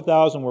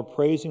 4,000 were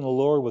praising the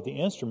Lord with the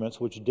instruments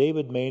which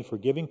David made for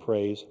giving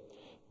praise.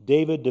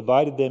 David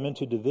divided them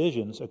into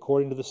divisions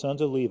according to the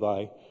sons of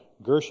Levi,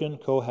 Gershon,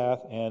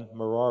 Kohath, and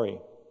Merari.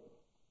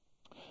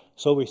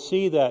 So we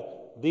see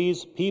that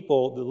these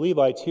people, the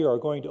Levites here, are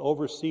going to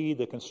oversee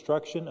the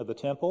construction of the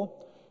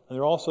temple, and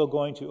they're also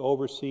going to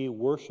oversee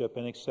worship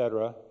and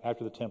etc.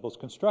 after the temple is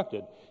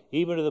constructed,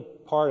 even to the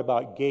part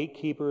about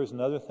gatekeepers and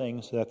other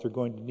things that they're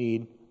going to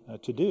need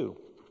to do.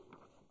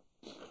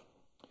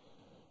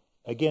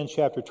 Again,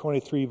 chapter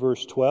 23,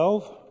 verse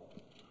 12.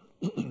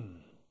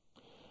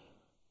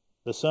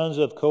 The sons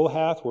of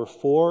Kohath were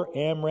 4,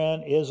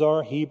 Amram,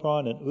 Izhar,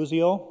 Hebron, and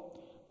Uzziel.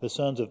 The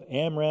sons of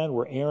Amram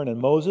were Aaron and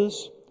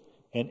Moses,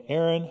 and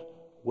Aaron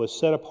was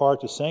set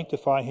apart to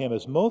sanctify him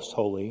as most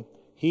holy,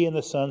 he and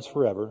the sons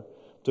forever,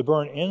 to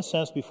burn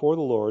incense before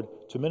the Lord,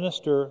 to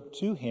minister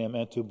to him,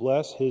 and to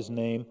bless his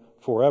name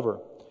forever.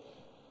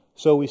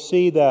 So we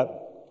see that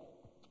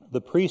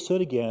the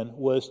priesthood, again,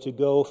 was to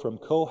go from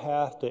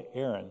Kohath to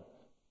Aaron.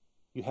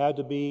 You had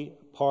to be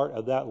part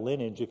of that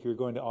lineage if you're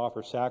going to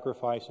offer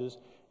sacrifices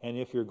and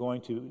if you're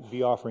going to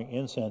be offering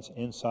incense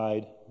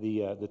inside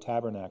the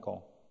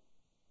tabernacle.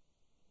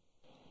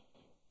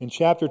 In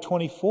chapter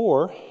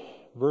 24,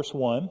 verse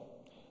 1,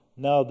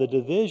 now the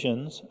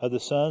divisions of the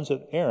sons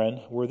of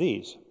Aaron were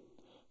these.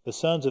 The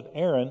sons of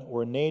Aaron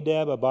were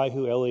Nadab,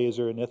 Abihu,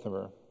 Eleazar, and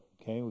Ithamar.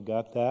 Okay, we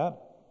got that.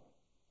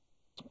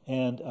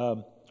 And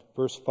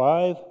verse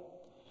 5,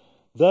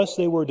 thus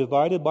they were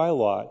divided by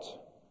lot,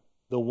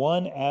 the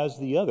one as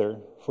the other,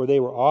 for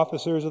they were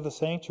officers of the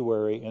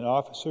sanctuary and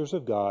officers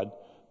of God,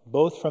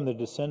 both from the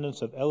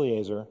descendants of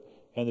Eleazar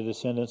and the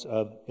descendants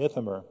of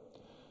Ithamar.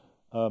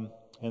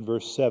 And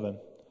verse 7,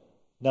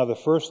 now the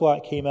first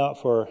lot came out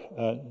for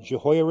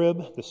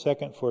Jehoiarib, the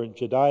second for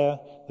Jediah,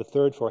 the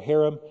third for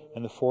Haram,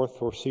 and the fourth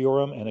for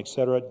Seorim, and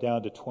etc.,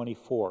 down to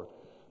 24.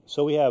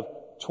 So we have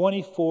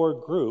 24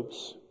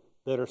 groups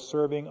that are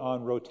serving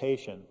on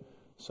rotation.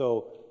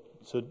 So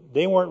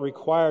they weren't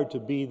required to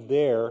be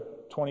there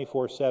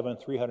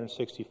 24/7,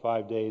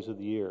 365 days of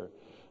the year.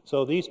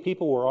 So these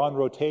people were on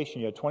rotation.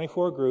 You had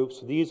 24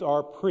 groups. These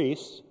are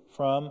priests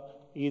from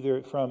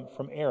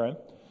Aaron.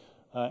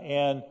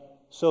 And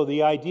so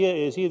the idea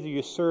is either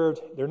you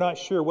served, they're not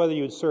sure whether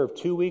you would serve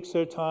 2 weeks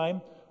at a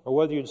time or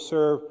whether you'd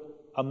serve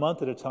a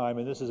month at a time,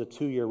 and this is a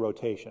 2-year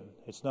rotation.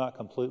 It's not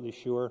completely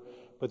sure.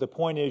 But the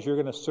point is you're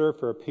going to serve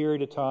for a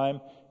period of time,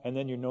 and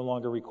then you're no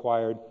longer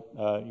required,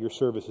 your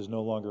service is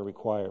no longer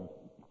required.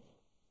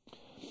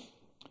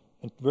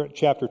 In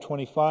chapter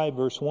 25,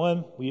 verse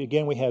 1,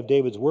 we have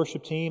David's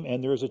worship team,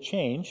 and there is a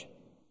change.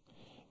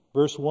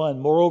 Verse 1,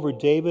 moreover,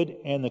 David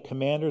and the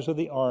commanders of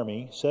the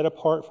army set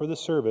apart for the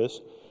service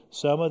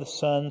some of the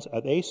sons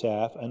of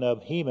Asaph and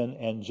of Heman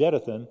and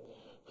Jeduthun,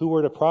 who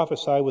were to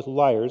prophesy with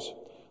lyres,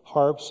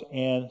 harps,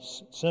 and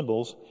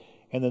cymbals,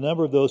 and the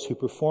number of those who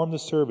performed the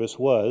service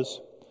was,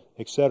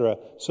 etc.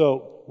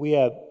 So we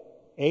have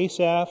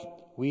Asaph,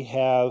 we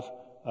have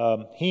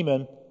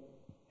Heman,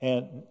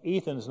 and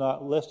Ethan's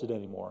not listed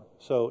anymore.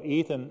 So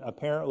Ethan,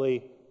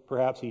 apparently,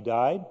 perhaps he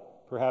died,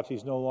 perhaps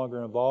he's no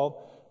longer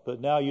involved, but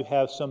now you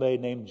have somebody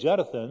named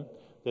Jeduthun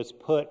that's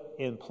put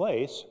in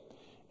place,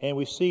 and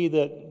we see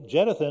that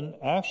Jeduthun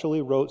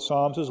actually wrote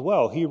Psalms as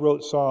well. He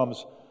wrote Psalm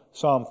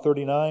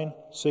 39,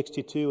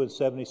 62, and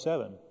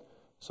 77.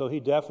 So he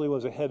definitely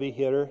was a heavy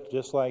hitter,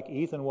 just like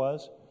Ethan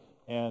was,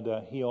 and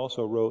he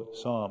also wrote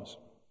Psalms.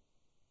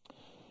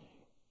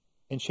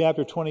 In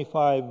chapter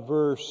 25,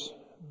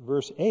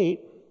 verse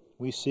 8,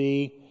 we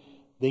see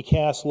they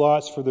cast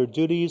lots for their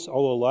duties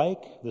all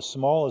alike, the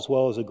small as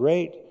well as the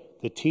great,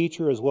 the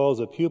teacher as well as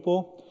the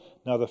pupil.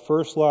 Now the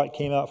first lot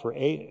came out for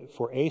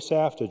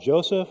Asaph to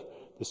Joseph,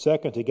 the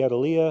second to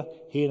Gedaliah,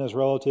 he and his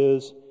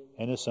relatives,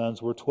 and his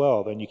sons were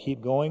 12. And you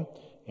keep going,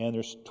 and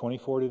there's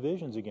 24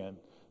 divisions again.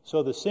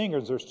 So the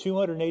singers, there's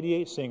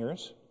 288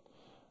 singers.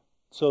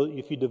 So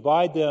if you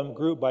divide them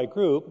group by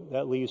group,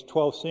 that leaves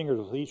 12 singers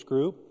with each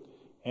group,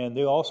 and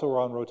they also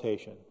are on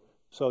rotation.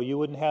 So you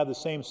wouldn't have the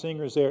same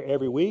singers there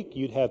every week.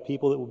 You'd have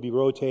people that would be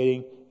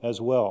rotating as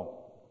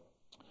well.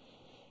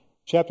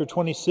 Chapter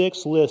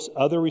 26 lists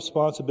other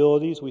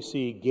responsibilities. We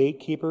see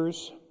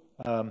gatekeepers.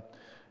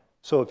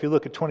 So if you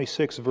look at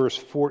 26, verse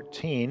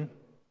 14,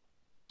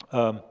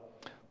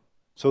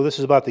 so this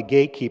is about the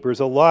gatekeepers.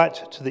 A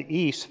lot to the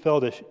east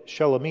fell to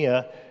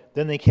Shelemiah.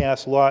 Then they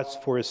cast lots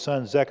for his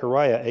son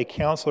Zechariah, a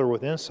counselor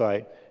with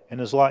insight, and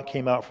his lot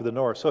came out for the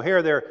north. So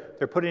here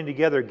they're putting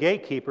together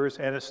gatekeepers,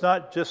 and it's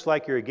not just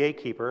like you're a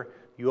gatekeeper.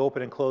 you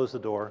open and close the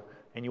door,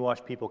 and you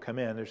watch people come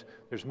in.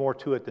 There's more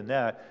to it than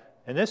that.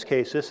 In this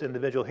case, this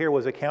individual here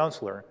was a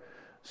counselor.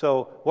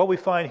 So what we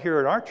find here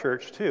at our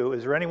church, too,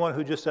 is there anyone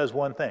who just does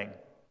one thing?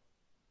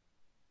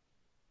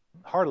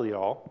 Hardly at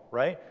all,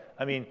 right?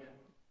 I mean,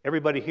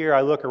 everybody here,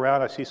 I look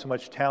around, I see so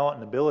much talent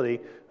and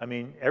ability. I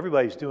mean,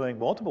 everybody's doing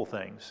multiple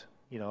things,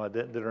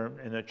 that are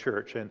in a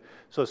church. And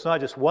so it's not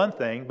just one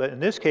thing, but in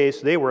this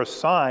case, they were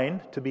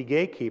assigned to be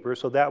gatekeepers,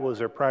 so that was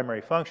their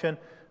primary function.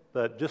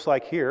 But just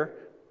like here,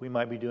 we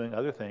might be doing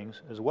other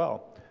things as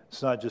well.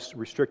 It's not just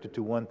restricted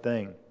to one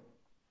thing.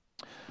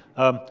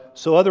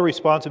 So other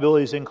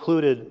responsibilities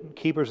included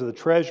keepers of the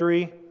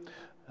treasury,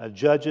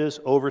 judges,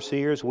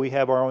 overseers. We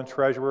have our own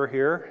treasurer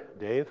here,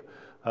 Dave.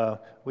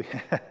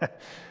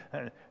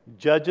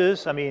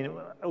 Judges, I mean,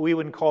 we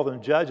wouldn't call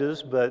them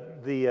judges,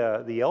 but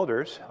the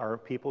elders are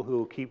people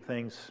who keep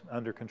things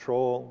under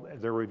control.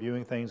 They're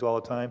reviewing things all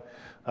the time.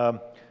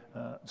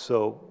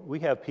 So we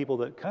have people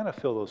that kind of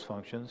fill those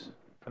functions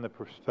from the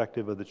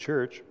perspective of the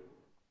church.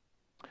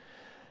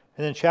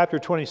 And then chapter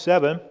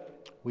 27,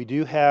 we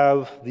do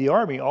have the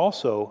army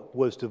also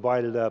was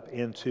divided up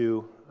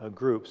into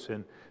groups.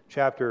 In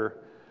chapter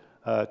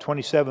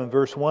 27,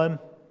 verse 1,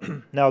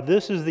 now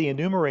this is the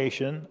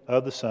enumeration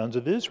of the sons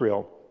of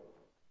Israel.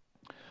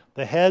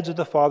 The heads of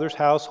the fathers'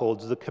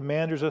 households, the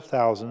commanders of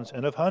thousands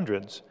and of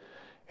hundreds,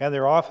 and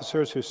their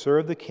officers who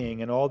served the king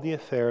in all the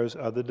affairs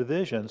of the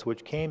divisions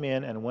which came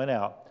in and went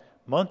out,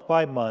 month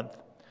by month,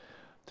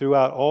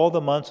 throughout all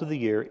the months of the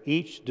year,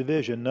 each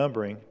division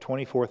numbering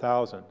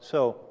 24,000.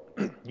 So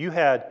you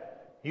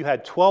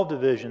had 12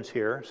 divisions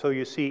here, so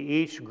you see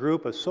each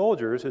group of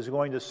soldiers is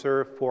going to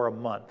serve for a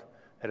month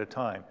at a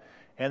time.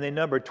 And they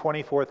numbered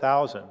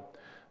 24,000.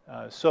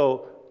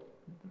 So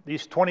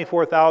these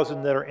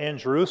 24,000 that are in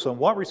Jerusalem,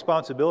 what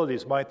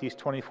responsibilities might these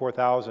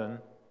 24,000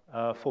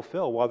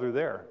 fulfill while they're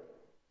there?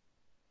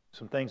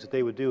 Some things that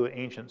they would do,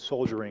 ancient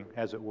soldiering,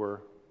 as it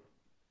were.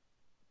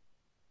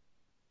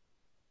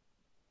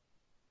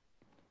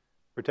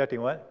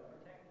 Protecting what?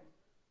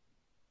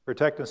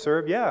 Protect and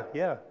serve?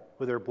 Yeah.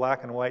 With their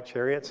black and white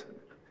chariots.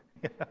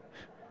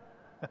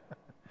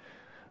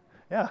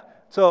 Yeah.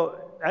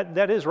 So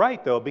that is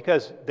right, though,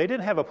 because they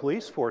didn't have a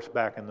police force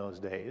back in those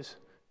days.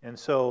 And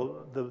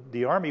so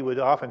the army would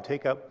often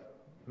take up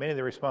many of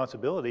the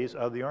responsibilities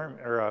of the army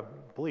or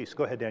police.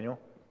 Go ahead, Daniel.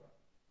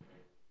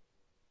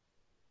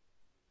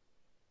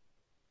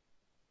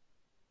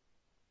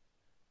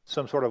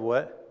 Some sort of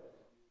what?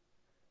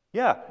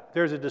 Yeah,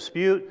 there's a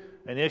dispute,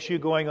 an issue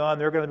going on.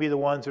 They're going to be the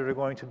ones that are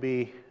going to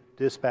be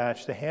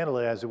dispatched to handle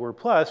it, as it were.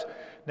 Plus,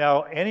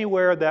 now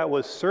anywhere that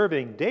was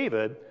serving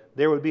David,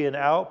 there would be an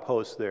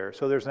outpost there.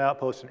 So there's an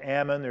outpost in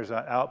Ammon, there's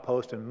an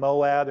outpost in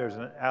Moab, there's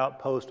an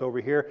outpost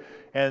over here.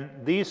 And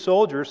these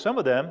soldiers, some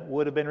of them,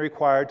 would have been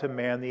required to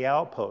man the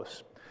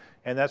outposts.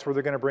 And that's where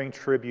they're going to bring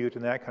tribute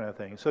and that kind of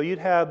thing. So you'd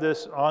have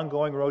this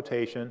ongoing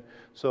rotation.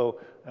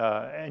 So,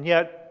 and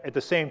yet, at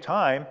the same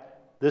time,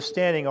 this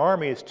standing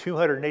army is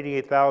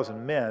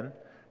 288,000 men.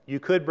 You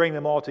could bring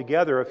them all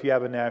together if you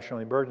have a national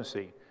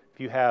emergency, if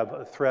you have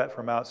a threat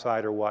from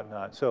outside or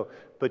whatnot. So,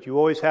 but you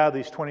always have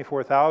these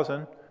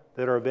 24,000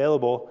 that are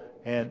available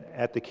and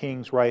at the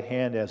king's right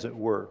hand, as it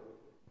were.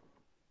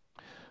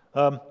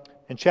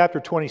 In chapter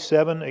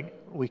 27,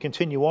 we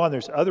continue on.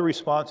 There's other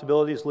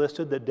responsibilities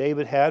listed that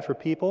David had for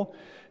people.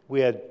 We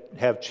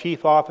have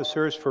chief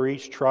officers for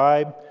each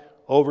tribe,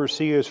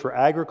 overseers for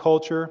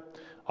agriculture,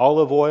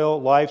 olive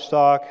oil,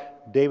 livestock,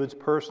 David's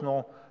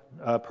personal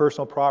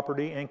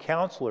property, and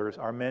counselors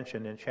are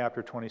mentioned in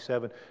chapter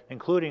 27,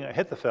 including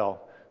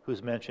Ahithophel,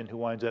 who's mentioned, who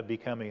winds up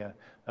becoming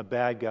a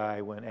bad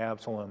guy when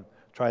Absalom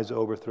tries to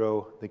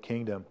overthrow the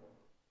kingdom.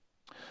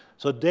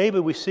 So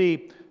David, we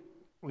see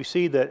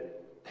that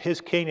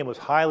his kingdom was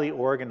highly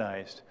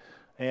organized.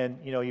 And,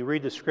 you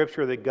read the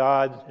scripture that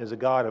God is a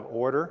God of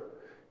order.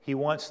 He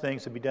wants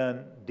things to be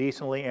done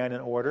decently and in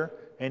order.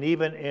 And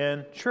even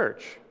in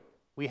church,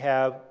 we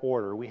have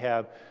order. We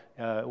have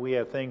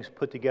things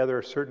put together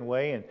a certain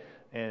way,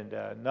 and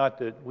not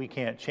that we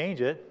can't change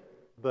it,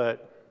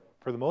 but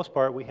for the most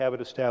part, we have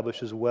it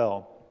established as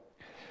well.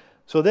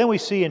 So then we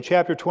see in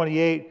chapter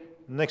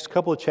 28, the next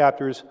couple of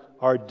chapters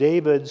are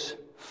David's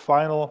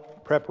final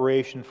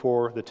preparation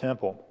for the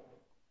temple.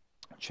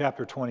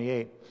 Chapter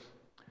 28,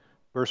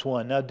 verse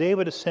 1. Now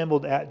David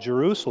assembled at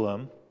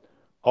Jerusalem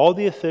all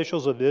the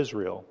officials of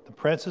Israel, the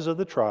princes of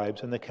the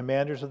tribes, and the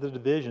commanders of the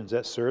divisions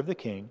that served the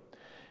king,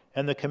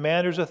 and the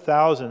commanders of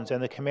thousands,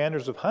 and the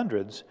commanders of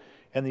hundreds,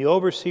 and the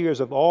overseers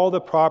of all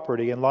the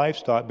property and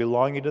livestock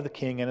belonging to the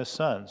king and his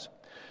sons,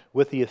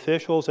 with the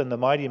officials and the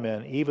mighty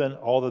men, even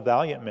all the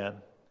valiant men.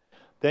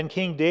 Then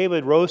King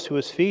David rose to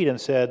his feet and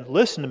said,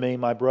 "Listen to me,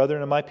 my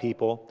brethren and my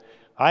people.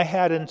 I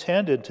had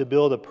intended to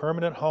build a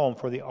permanent home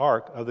for the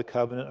ark of the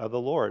covenant of the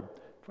Lord,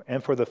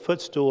 and for the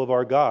footstool of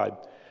our God.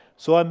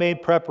 So I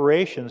made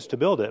preparations to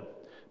build it.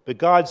 But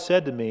God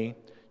said to me,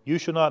 'You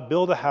shall not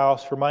build a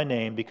house for my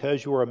name,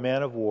 because you are a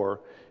man of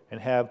war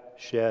and have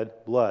shed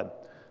blood.'"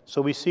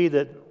 So we see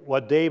that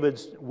what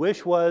David's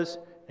wish was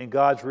and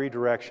God's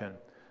redirection.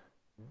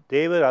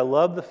 David, I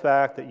love the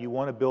fact that you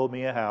want to build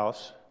me a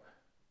house,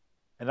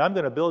 and I'm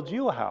going to build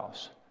you a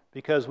house.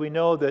 Because we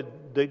know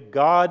that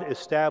God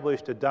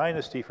established a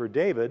dynasty for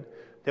David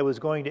that was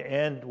going to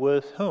end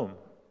with whom?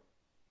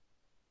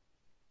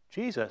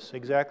 Jesus,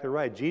 exactly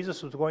right.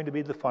 Jesus was going to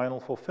be the final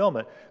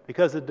fulfillment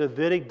because the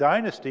Davidic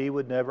dynasty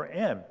would never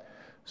end.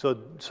 So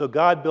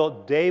God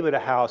built David a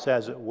house,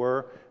 as it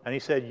were, and he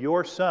said,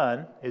 your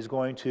son is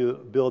going to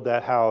build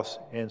that house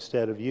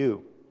instead of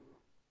you.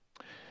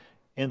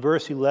 In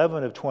verse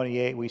 11 of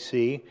 28 we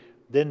see,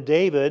 then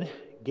David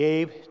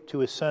gave to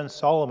his son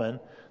Solomon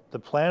the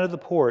plan of the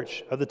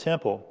porch of the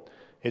temple,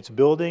 its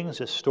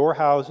buildings, its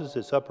storehouses,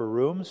 its upper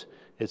rooms,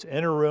 its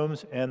inner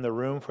rooms, and the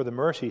room for the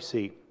mercy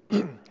seat.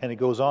 And it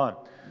goes on.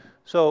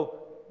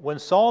 So when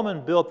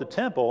Solomon built the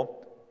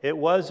temple, it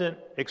wasn't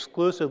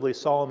exclusively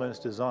Solomon's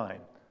design.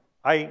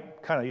 I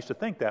kind of used to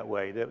think that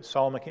way, that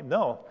Solomon came.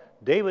 No,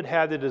 David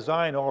had the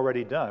design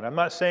already done. I'm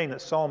not saying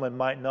that Solomon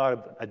might not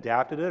have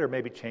adapted it or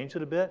maybe changed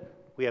it a bit.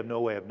 We have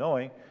no way of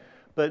knowing.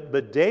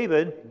 But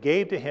David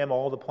gave to him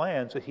all the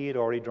plans that he had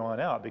already drawn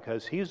out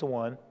because he's the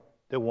one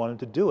that wanted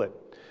to do it.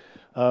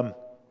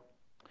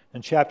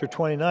 In chapter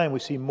 29, we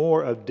see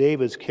more of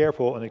David's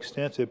careful and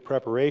extensive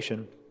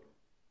preparation.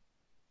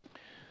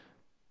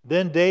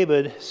 Then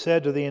David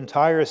said to the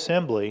entire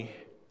assembly,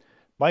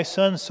 my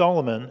son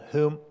Solomon,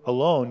 whom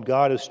alone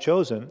God has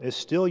chosen, is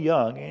still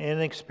young and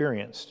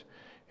inexperienced,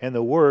 and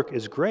the work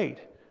is great,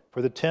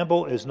 for the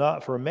temple is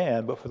not for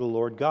man, but for the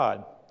Lord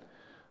God.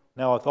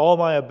 Now with all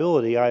my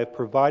ability I have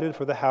provided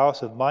for the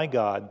house of my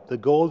God the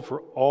gold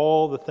for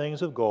all the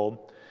things of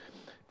gold,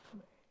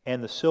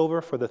 and the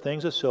silver for the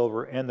things of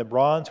silver, and the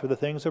bronze for the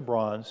things of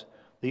bronze,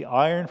 the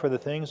iron for the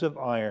things of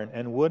iron,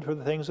 and wood for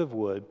the things of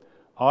wood,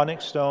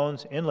 onyx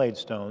stones, inlaid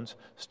stones,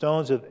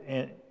 stones of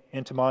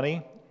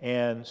antimony,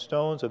 and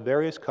stones of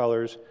various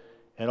colors,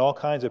 and all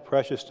kinds of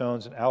precious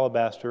stones in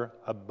alabaster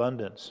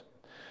abundance.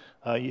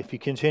 If you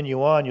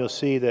continue on, you'll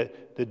see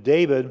that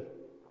David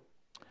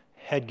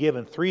had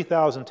given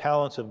 3,000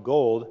 talents of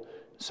gold,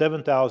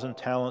 7,000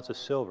 talents of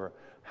silver.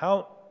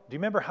 Do you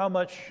remember how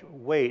much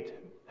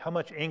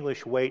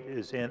English weight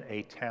is in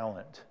a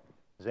talent?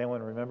 Does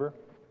anyone remember?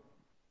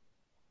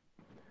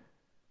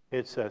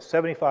 It's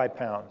 75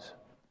 pounds.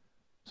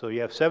 So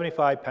you have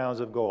 75 pounds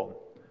of gold.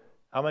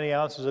 How many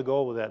ounces of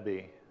gold would that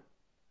be?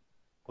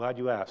 Glad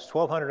you asked.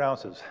 1,200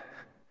 ounces.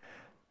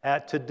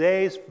 At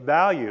today's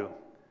value,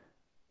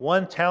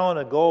 1 talent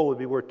of gold would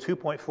be worth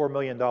 $2.4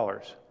 million.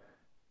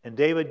 And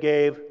David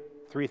gave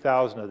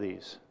 3,000 of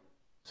these.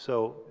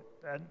 So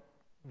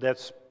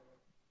that's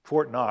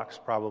Fort Knox,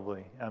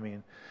 probably.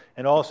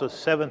 And also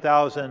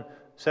 7,000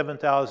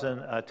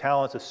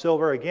 talents of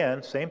silver.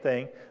 Again, same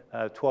thing,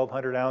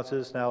 1,200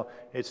 ounces. Now,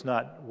 it's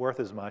not worth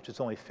as much. It's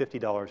only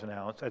 $50 an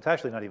ounce. It's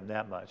actually not even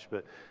that much,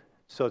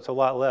 so it's a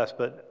lot less.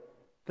 But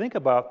think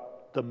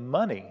about the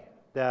money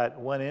that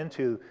went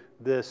into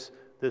this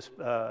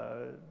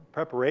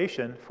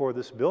preparation for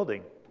this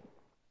building.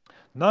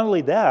 Not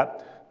only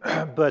that,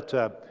 but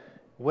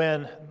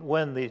when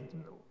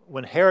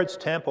Herod's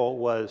temple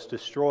was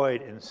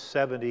destroyed in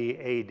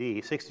 70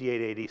 AD,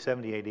 68 AD,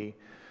 70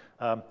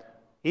 AD,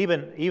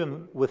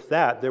 even with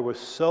that, there was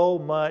so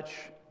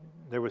much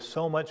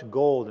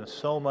gold and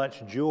so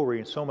much jewelry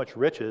and so much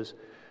riches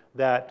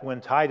that when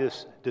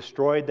Titus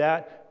destroyed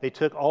that, they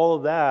took all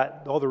of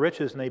that, all the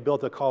riches, and they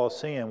built the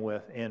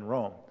Colosseum in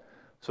Rome.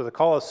 So the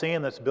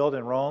Colosseum that's built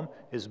in Rome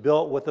is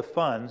built with the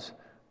funds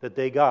that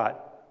they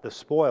got, the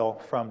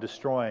spoil from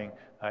destroying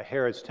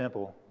Herod's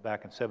temple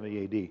back in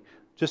 70 AD.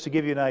 Just to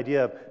give you an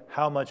idea of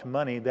how much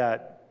money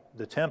that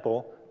the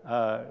temple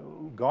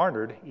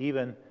garnered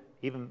even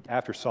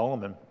after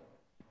Solomon.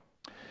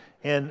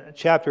 In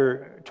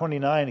chapter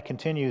 29, it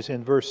continues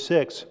in verse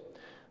 6,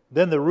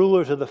 then the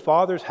rulers of the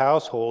fathers'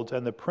 households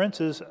and the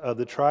princes of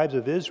the tribes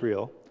of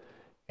Israel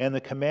and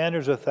the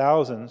commanders of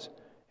thousands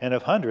and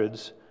of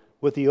hundreds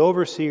with the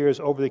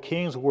overseers over the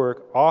king's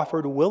work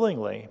offered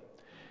willingly,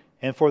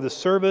 and for the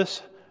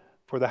service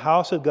for the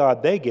house of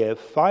God they give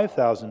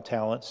 5,000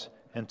 talents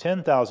and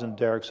 10,000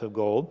 derricks of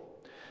gold,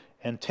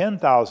 and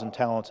 10,000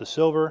 talents of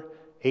silver,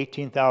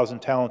 18,000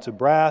 talents of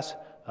brass,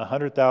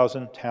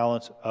 100,000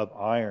 talents of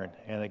iron.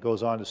 And it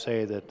goes on to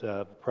say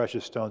that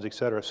precious stones,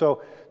 etc.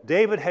 So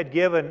David had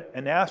given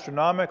an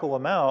astronomical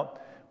amount.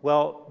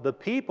 Well, the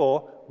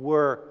people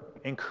were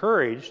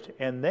encouraged,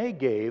 and they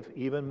gave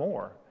even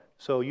more.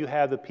 So you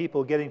have the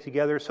people getting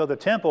together. So the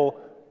temple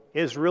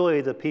is really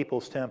the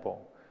people's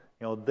temple.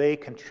 They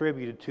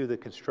contributed to the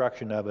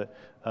construction of it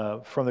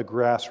from the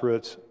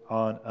grassroots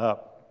on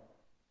up.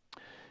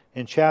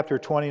 In chapter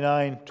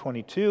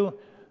 29-22,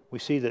 we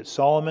see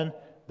that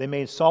they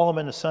made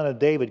Solomon the son of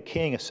David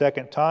king a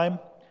second time,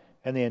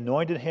 and they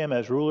anointed him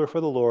as ruler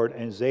for the Lord,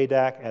 and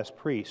Zadok as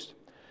priest.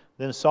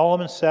 Then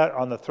Solomon sat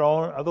on the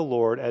throne of the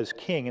Lord as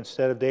king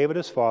instead of David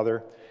his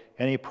father,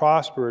 and he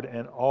prospered,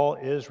 and all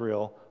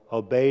Israel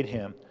obeyed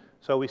him.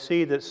 So we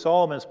see that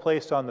Solomon is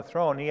placed on the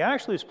throne. He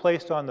actually was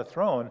placed on the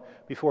throne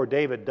before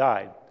David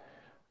died.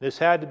 This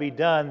had to be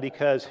done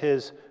because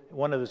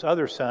one of his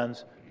other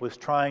sons was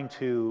trying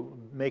to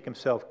make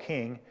himself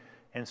king.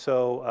 And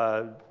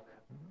so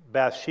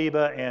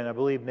Bathsheba and I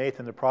believe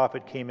Nathan the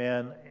prophet came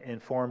in,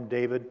 informed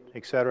David,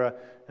 etc.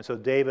 And so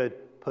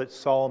David put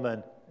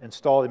Solomon,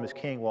 installed him as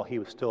king while he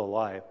was still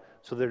alive.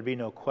 So there'd be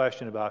no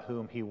question about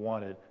whom he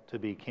wanted to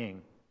be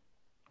king,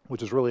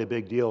 which is really a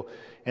big deal.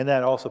 And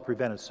that also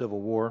prevented civil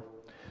war.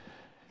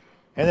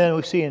 And then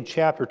we see in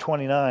chapter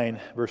 29,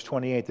 verse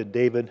 28, that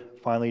David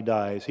finally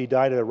dies. He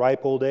died at a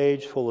ripe old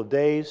age, full of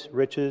days,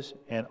 riches,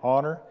 and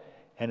honor,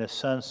 and his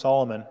son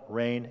Solomon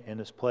reigned in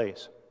his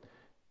place.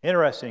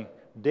 Interesting.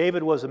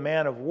 David was a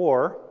man of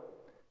war,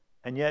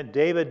 and yet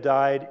David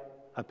died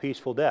a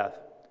peaceful death.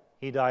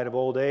 He died of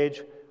old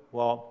age,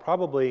 while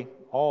probably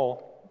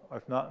all,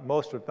 if not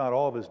most, if not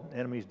all of his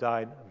enemies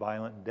died a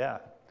violent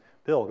death.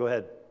 Bill, go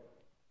ahead.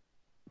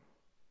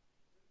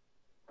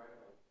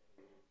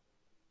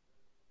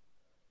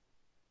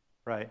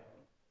 Right.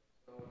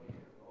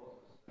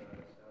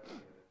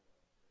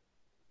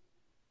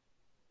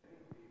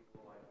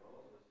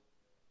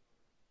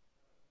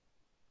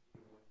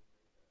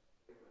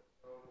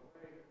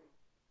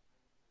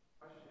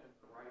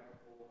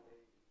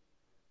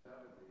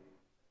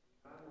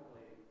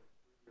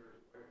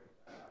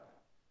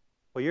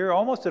 Well, you're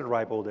almost at a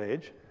ripe old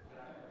age.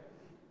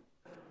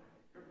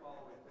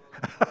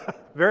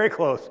 Very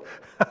close.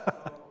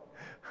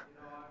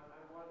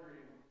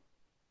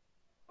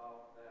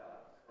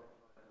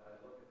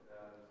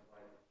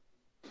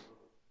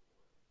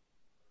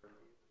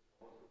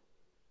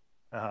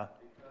 Uh-huh.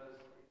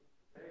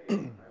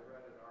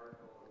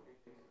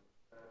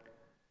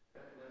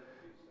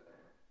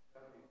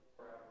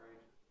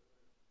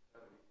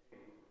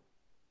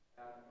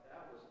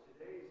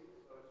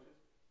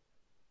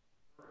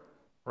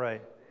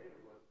 Right.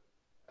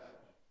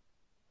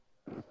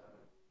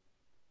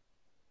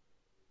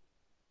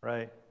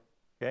 Right.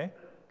 Okay.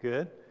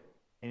 Good.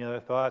 Any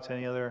other thoughts?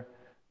 Any other?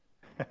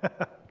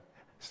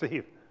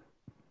 Steve.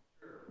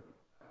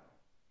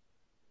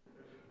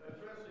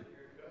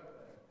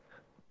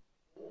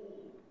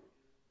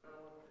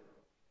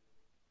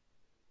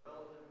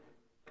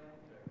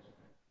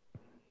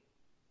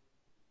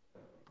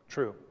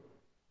 True.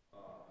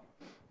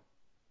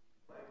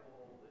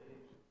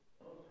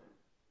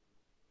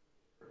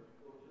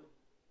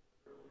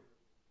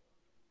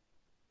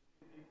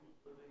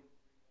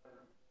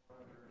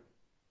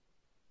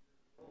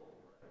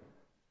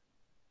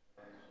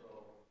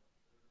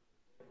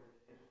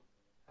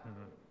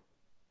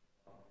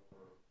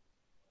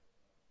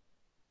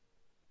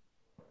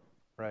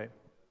 Right.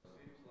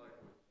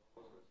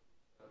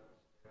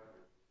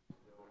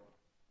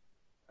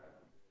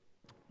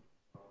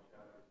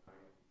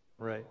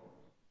 Right.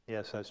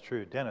 Yes, that's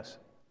true. Dennis.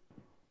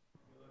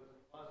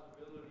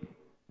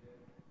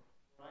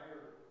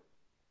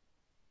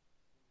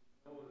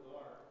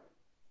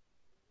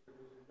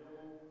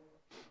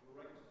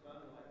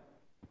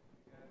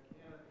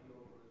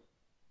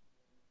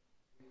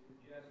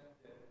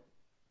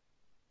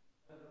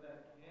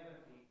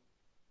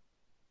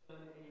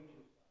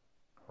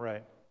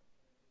 Right.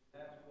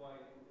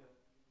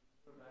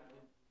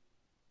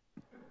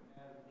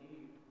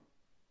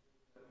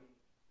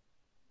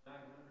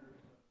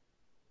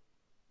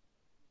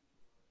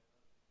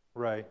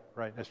 Right,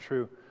 right. That's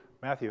true.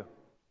 Matthew.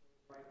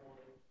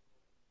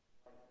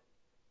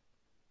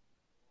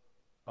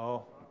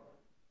 Oh,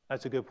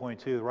 that's a good point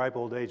too. Ripe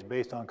old age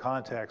based on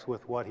context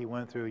with what he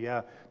went through.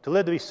 Yeah. To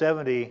live to be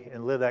 70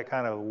 and live that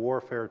kind of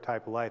warfare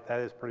type of life, that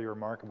is pretty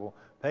remarkable.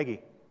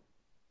 Peggy.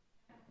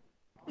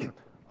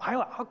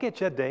 I'll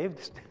get you, Dave.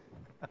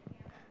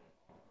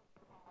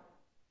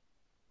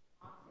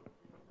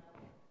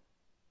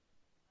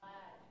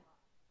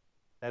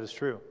 That is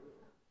true.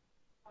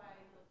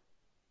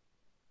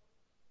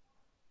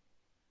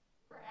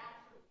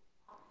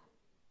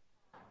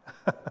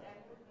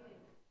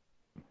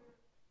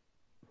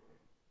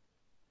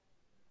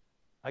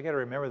 I got to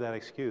remember that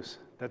excuse,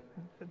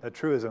 that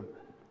truism.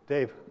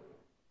 Dave.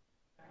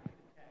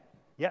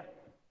 Yeah.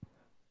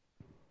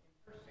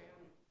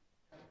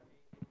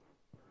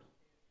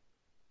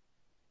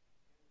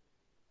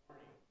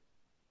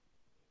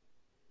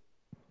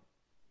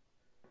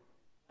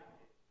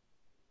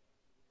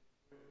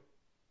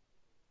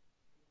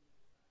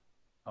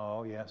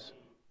 Oh, yes.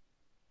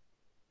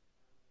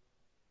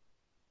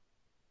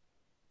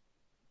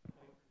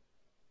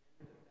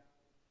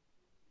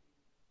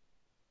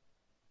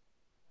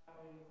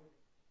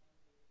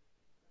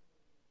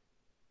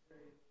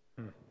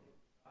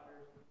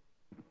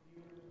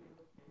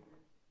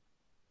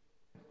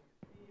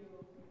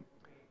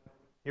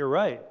 You're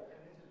right.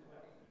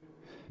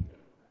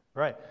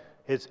 Right.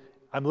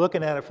 I'm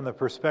looking at it from the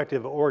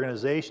perspective of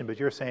organization, but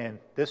you're saying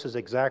this is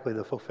exactly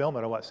the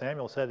fulfillment of what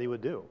Samuel said he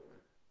would do.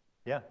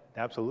 Yeah,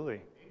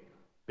 absolutely.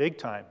 Big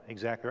time,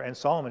 exactly. And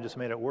Solomon just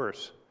made it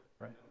worse.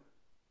 Right.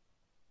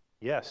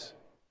 Yes.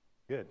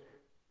 Good.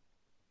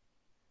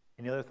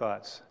 Any other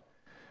thoughts?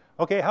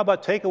 Okay, how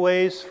about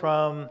takeaways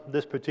from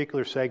this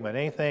particular segment?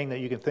 Anything that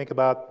you can think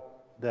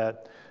about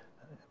that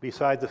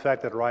besides the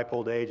fact that ripe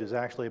old age is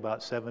actually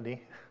about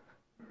 70.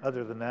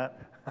 Other than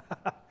that,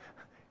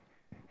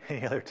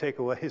 any other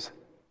takeaways?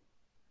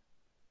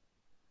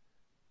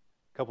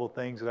 A couple of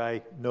things that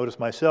I noticed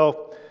myself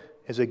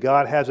is that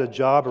God has a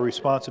job, a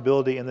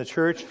responsibility in the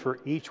church for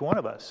each one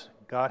of us.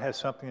 God has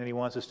something that He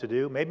wants us to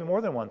do, maybe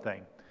more than one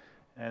thing.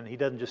 And He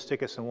doesn't just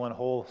stick us in one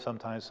hole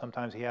sometimes.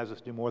 Sometimes He has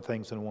us do more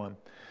things than one.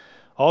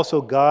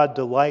 Also, God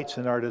delights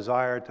in our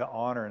desire to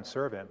honor and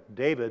serve Him.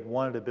 David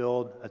wanted to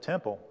build a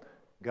temple.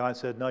 God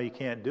said, no, you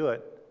can't do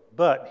it.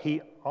 But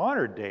He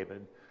honored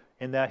David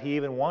in that He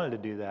even wanted to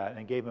do that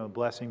and gave him a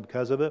blessing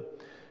because of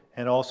it.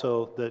 And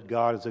also that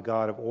God is a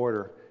God of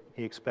order.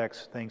 He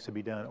expects things to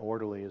be done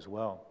orderly as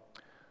well.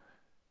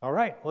 All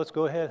right, let's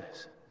go ahead.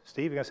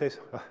 Steve, you going to say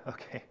something?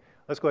 Okay,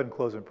 let's go ahead and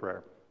close in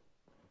prayer.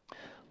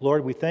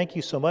 Lord, we thank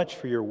You so much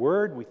for Your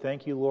word. We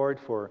thank You, Lord,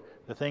 for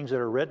the things that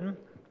are written.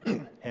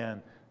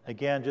 And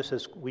again, just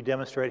as we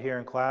demonstrate here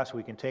in class,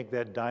 we can take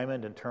that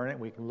diamond and turn it.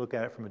 We can look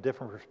at it from a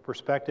different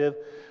perspective,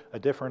 a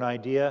different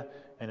idea,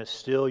 and it's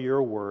still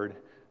Your word.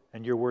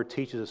 And Your word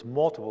teaches us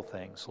multiple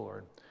things,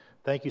 Lord.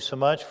 Thank You so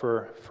much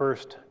for 1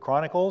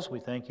 Chronicles. We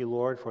thank You,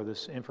 Lord, for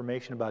this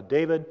information about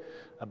David,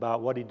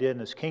 about what he did in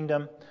his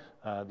kingdom,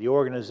 the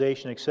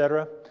organization,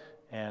 etc.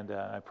 And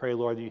I pray,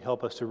 Lord, that You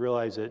help us to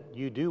realize that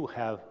You do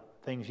have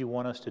things You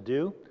want us to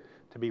do,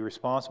 to be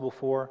responsible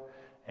for,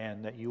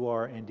 and that You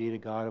are indeed a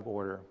God of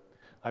order.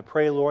 I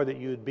pray, Lord, that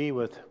You would be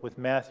with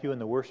Matthew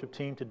and the worship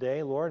team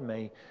today. Lord,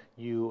 may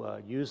You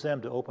use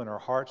them to open our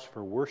hearts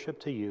for worship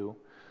to You,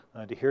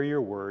 to hear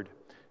Your word,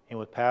 and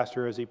with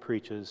Pastor as he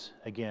preaches,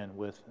 again,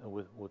 with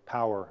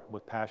power,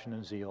 with passion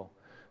and zeal,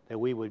 that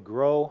we would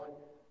grow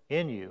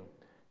in You.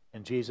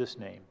 In Jesus'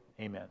 name,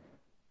 amen.